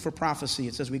looking for prophecy,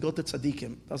 it says we go to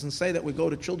tzaddikim. It doesn't say that we go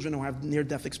to children who have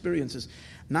near-death experiences.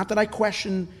 Not that I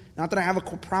question, not that I have a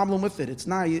problem with it.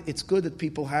 It's good that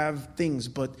people have things,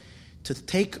 but to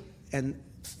take and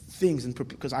things, and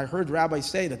because I heard rabbis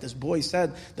say that this boy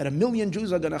said that 1 million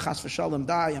Jews are going to chas v'shalom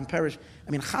die and perish.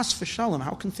 I mean, chas v'shalom,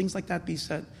 how can things like that be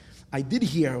said? I did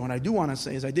hear, what I do want to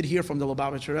say is I did hear from the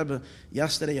Lubavitcher Rebbe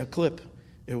yesterday a clip.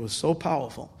 It was so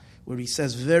powerful, where he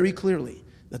says very clearly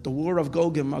that the war of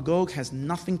Gog and Magog has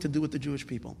nothing to do with the Jewish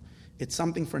people. It's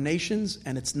something for nations,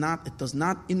 and it does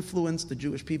not influence the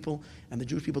Jewish people, and the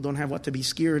Jewish people don't have what to be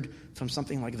scared from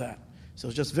something like that. So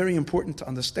it's just very important to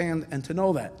understand and to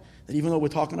know that even though we're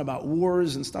talking about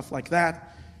wars and stuff like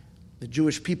that, the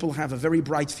Jewish people have a very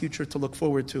bright future to look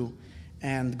forward to.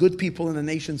 And good people in the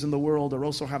nations in the world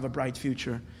also have a bright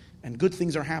future. And good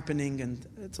things are happening, and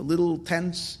it's a little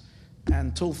tense. And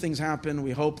until things happen,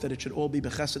 we hope that it should all be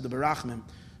b'chesed b'rachmim.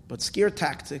 But scare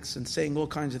tactics and saying all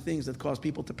kinds of things that cause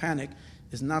people to panic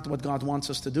is not what God wants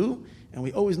us to do. And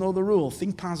we always know the rule,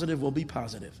 think positive, will be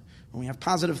positive. When we have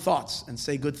positive thoughts and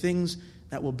say good things,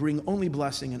 that will bring only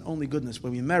blessing and only goodness,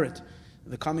 where we merit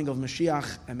the coming of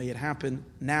Mashiach, and may it happen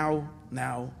now,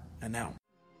 now, and now.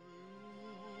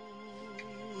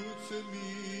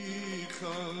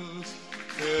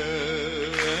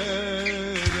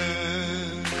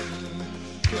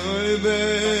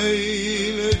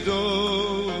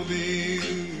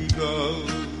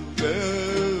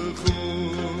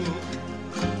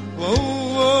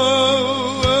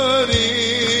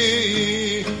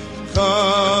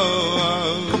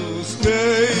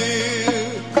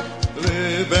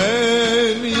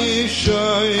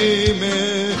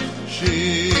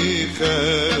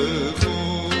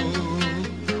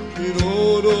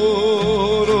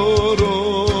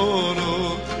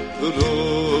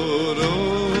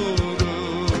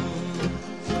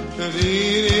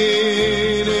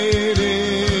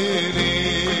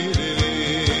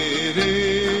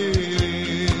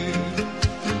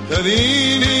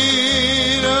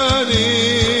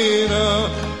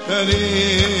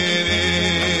 Hare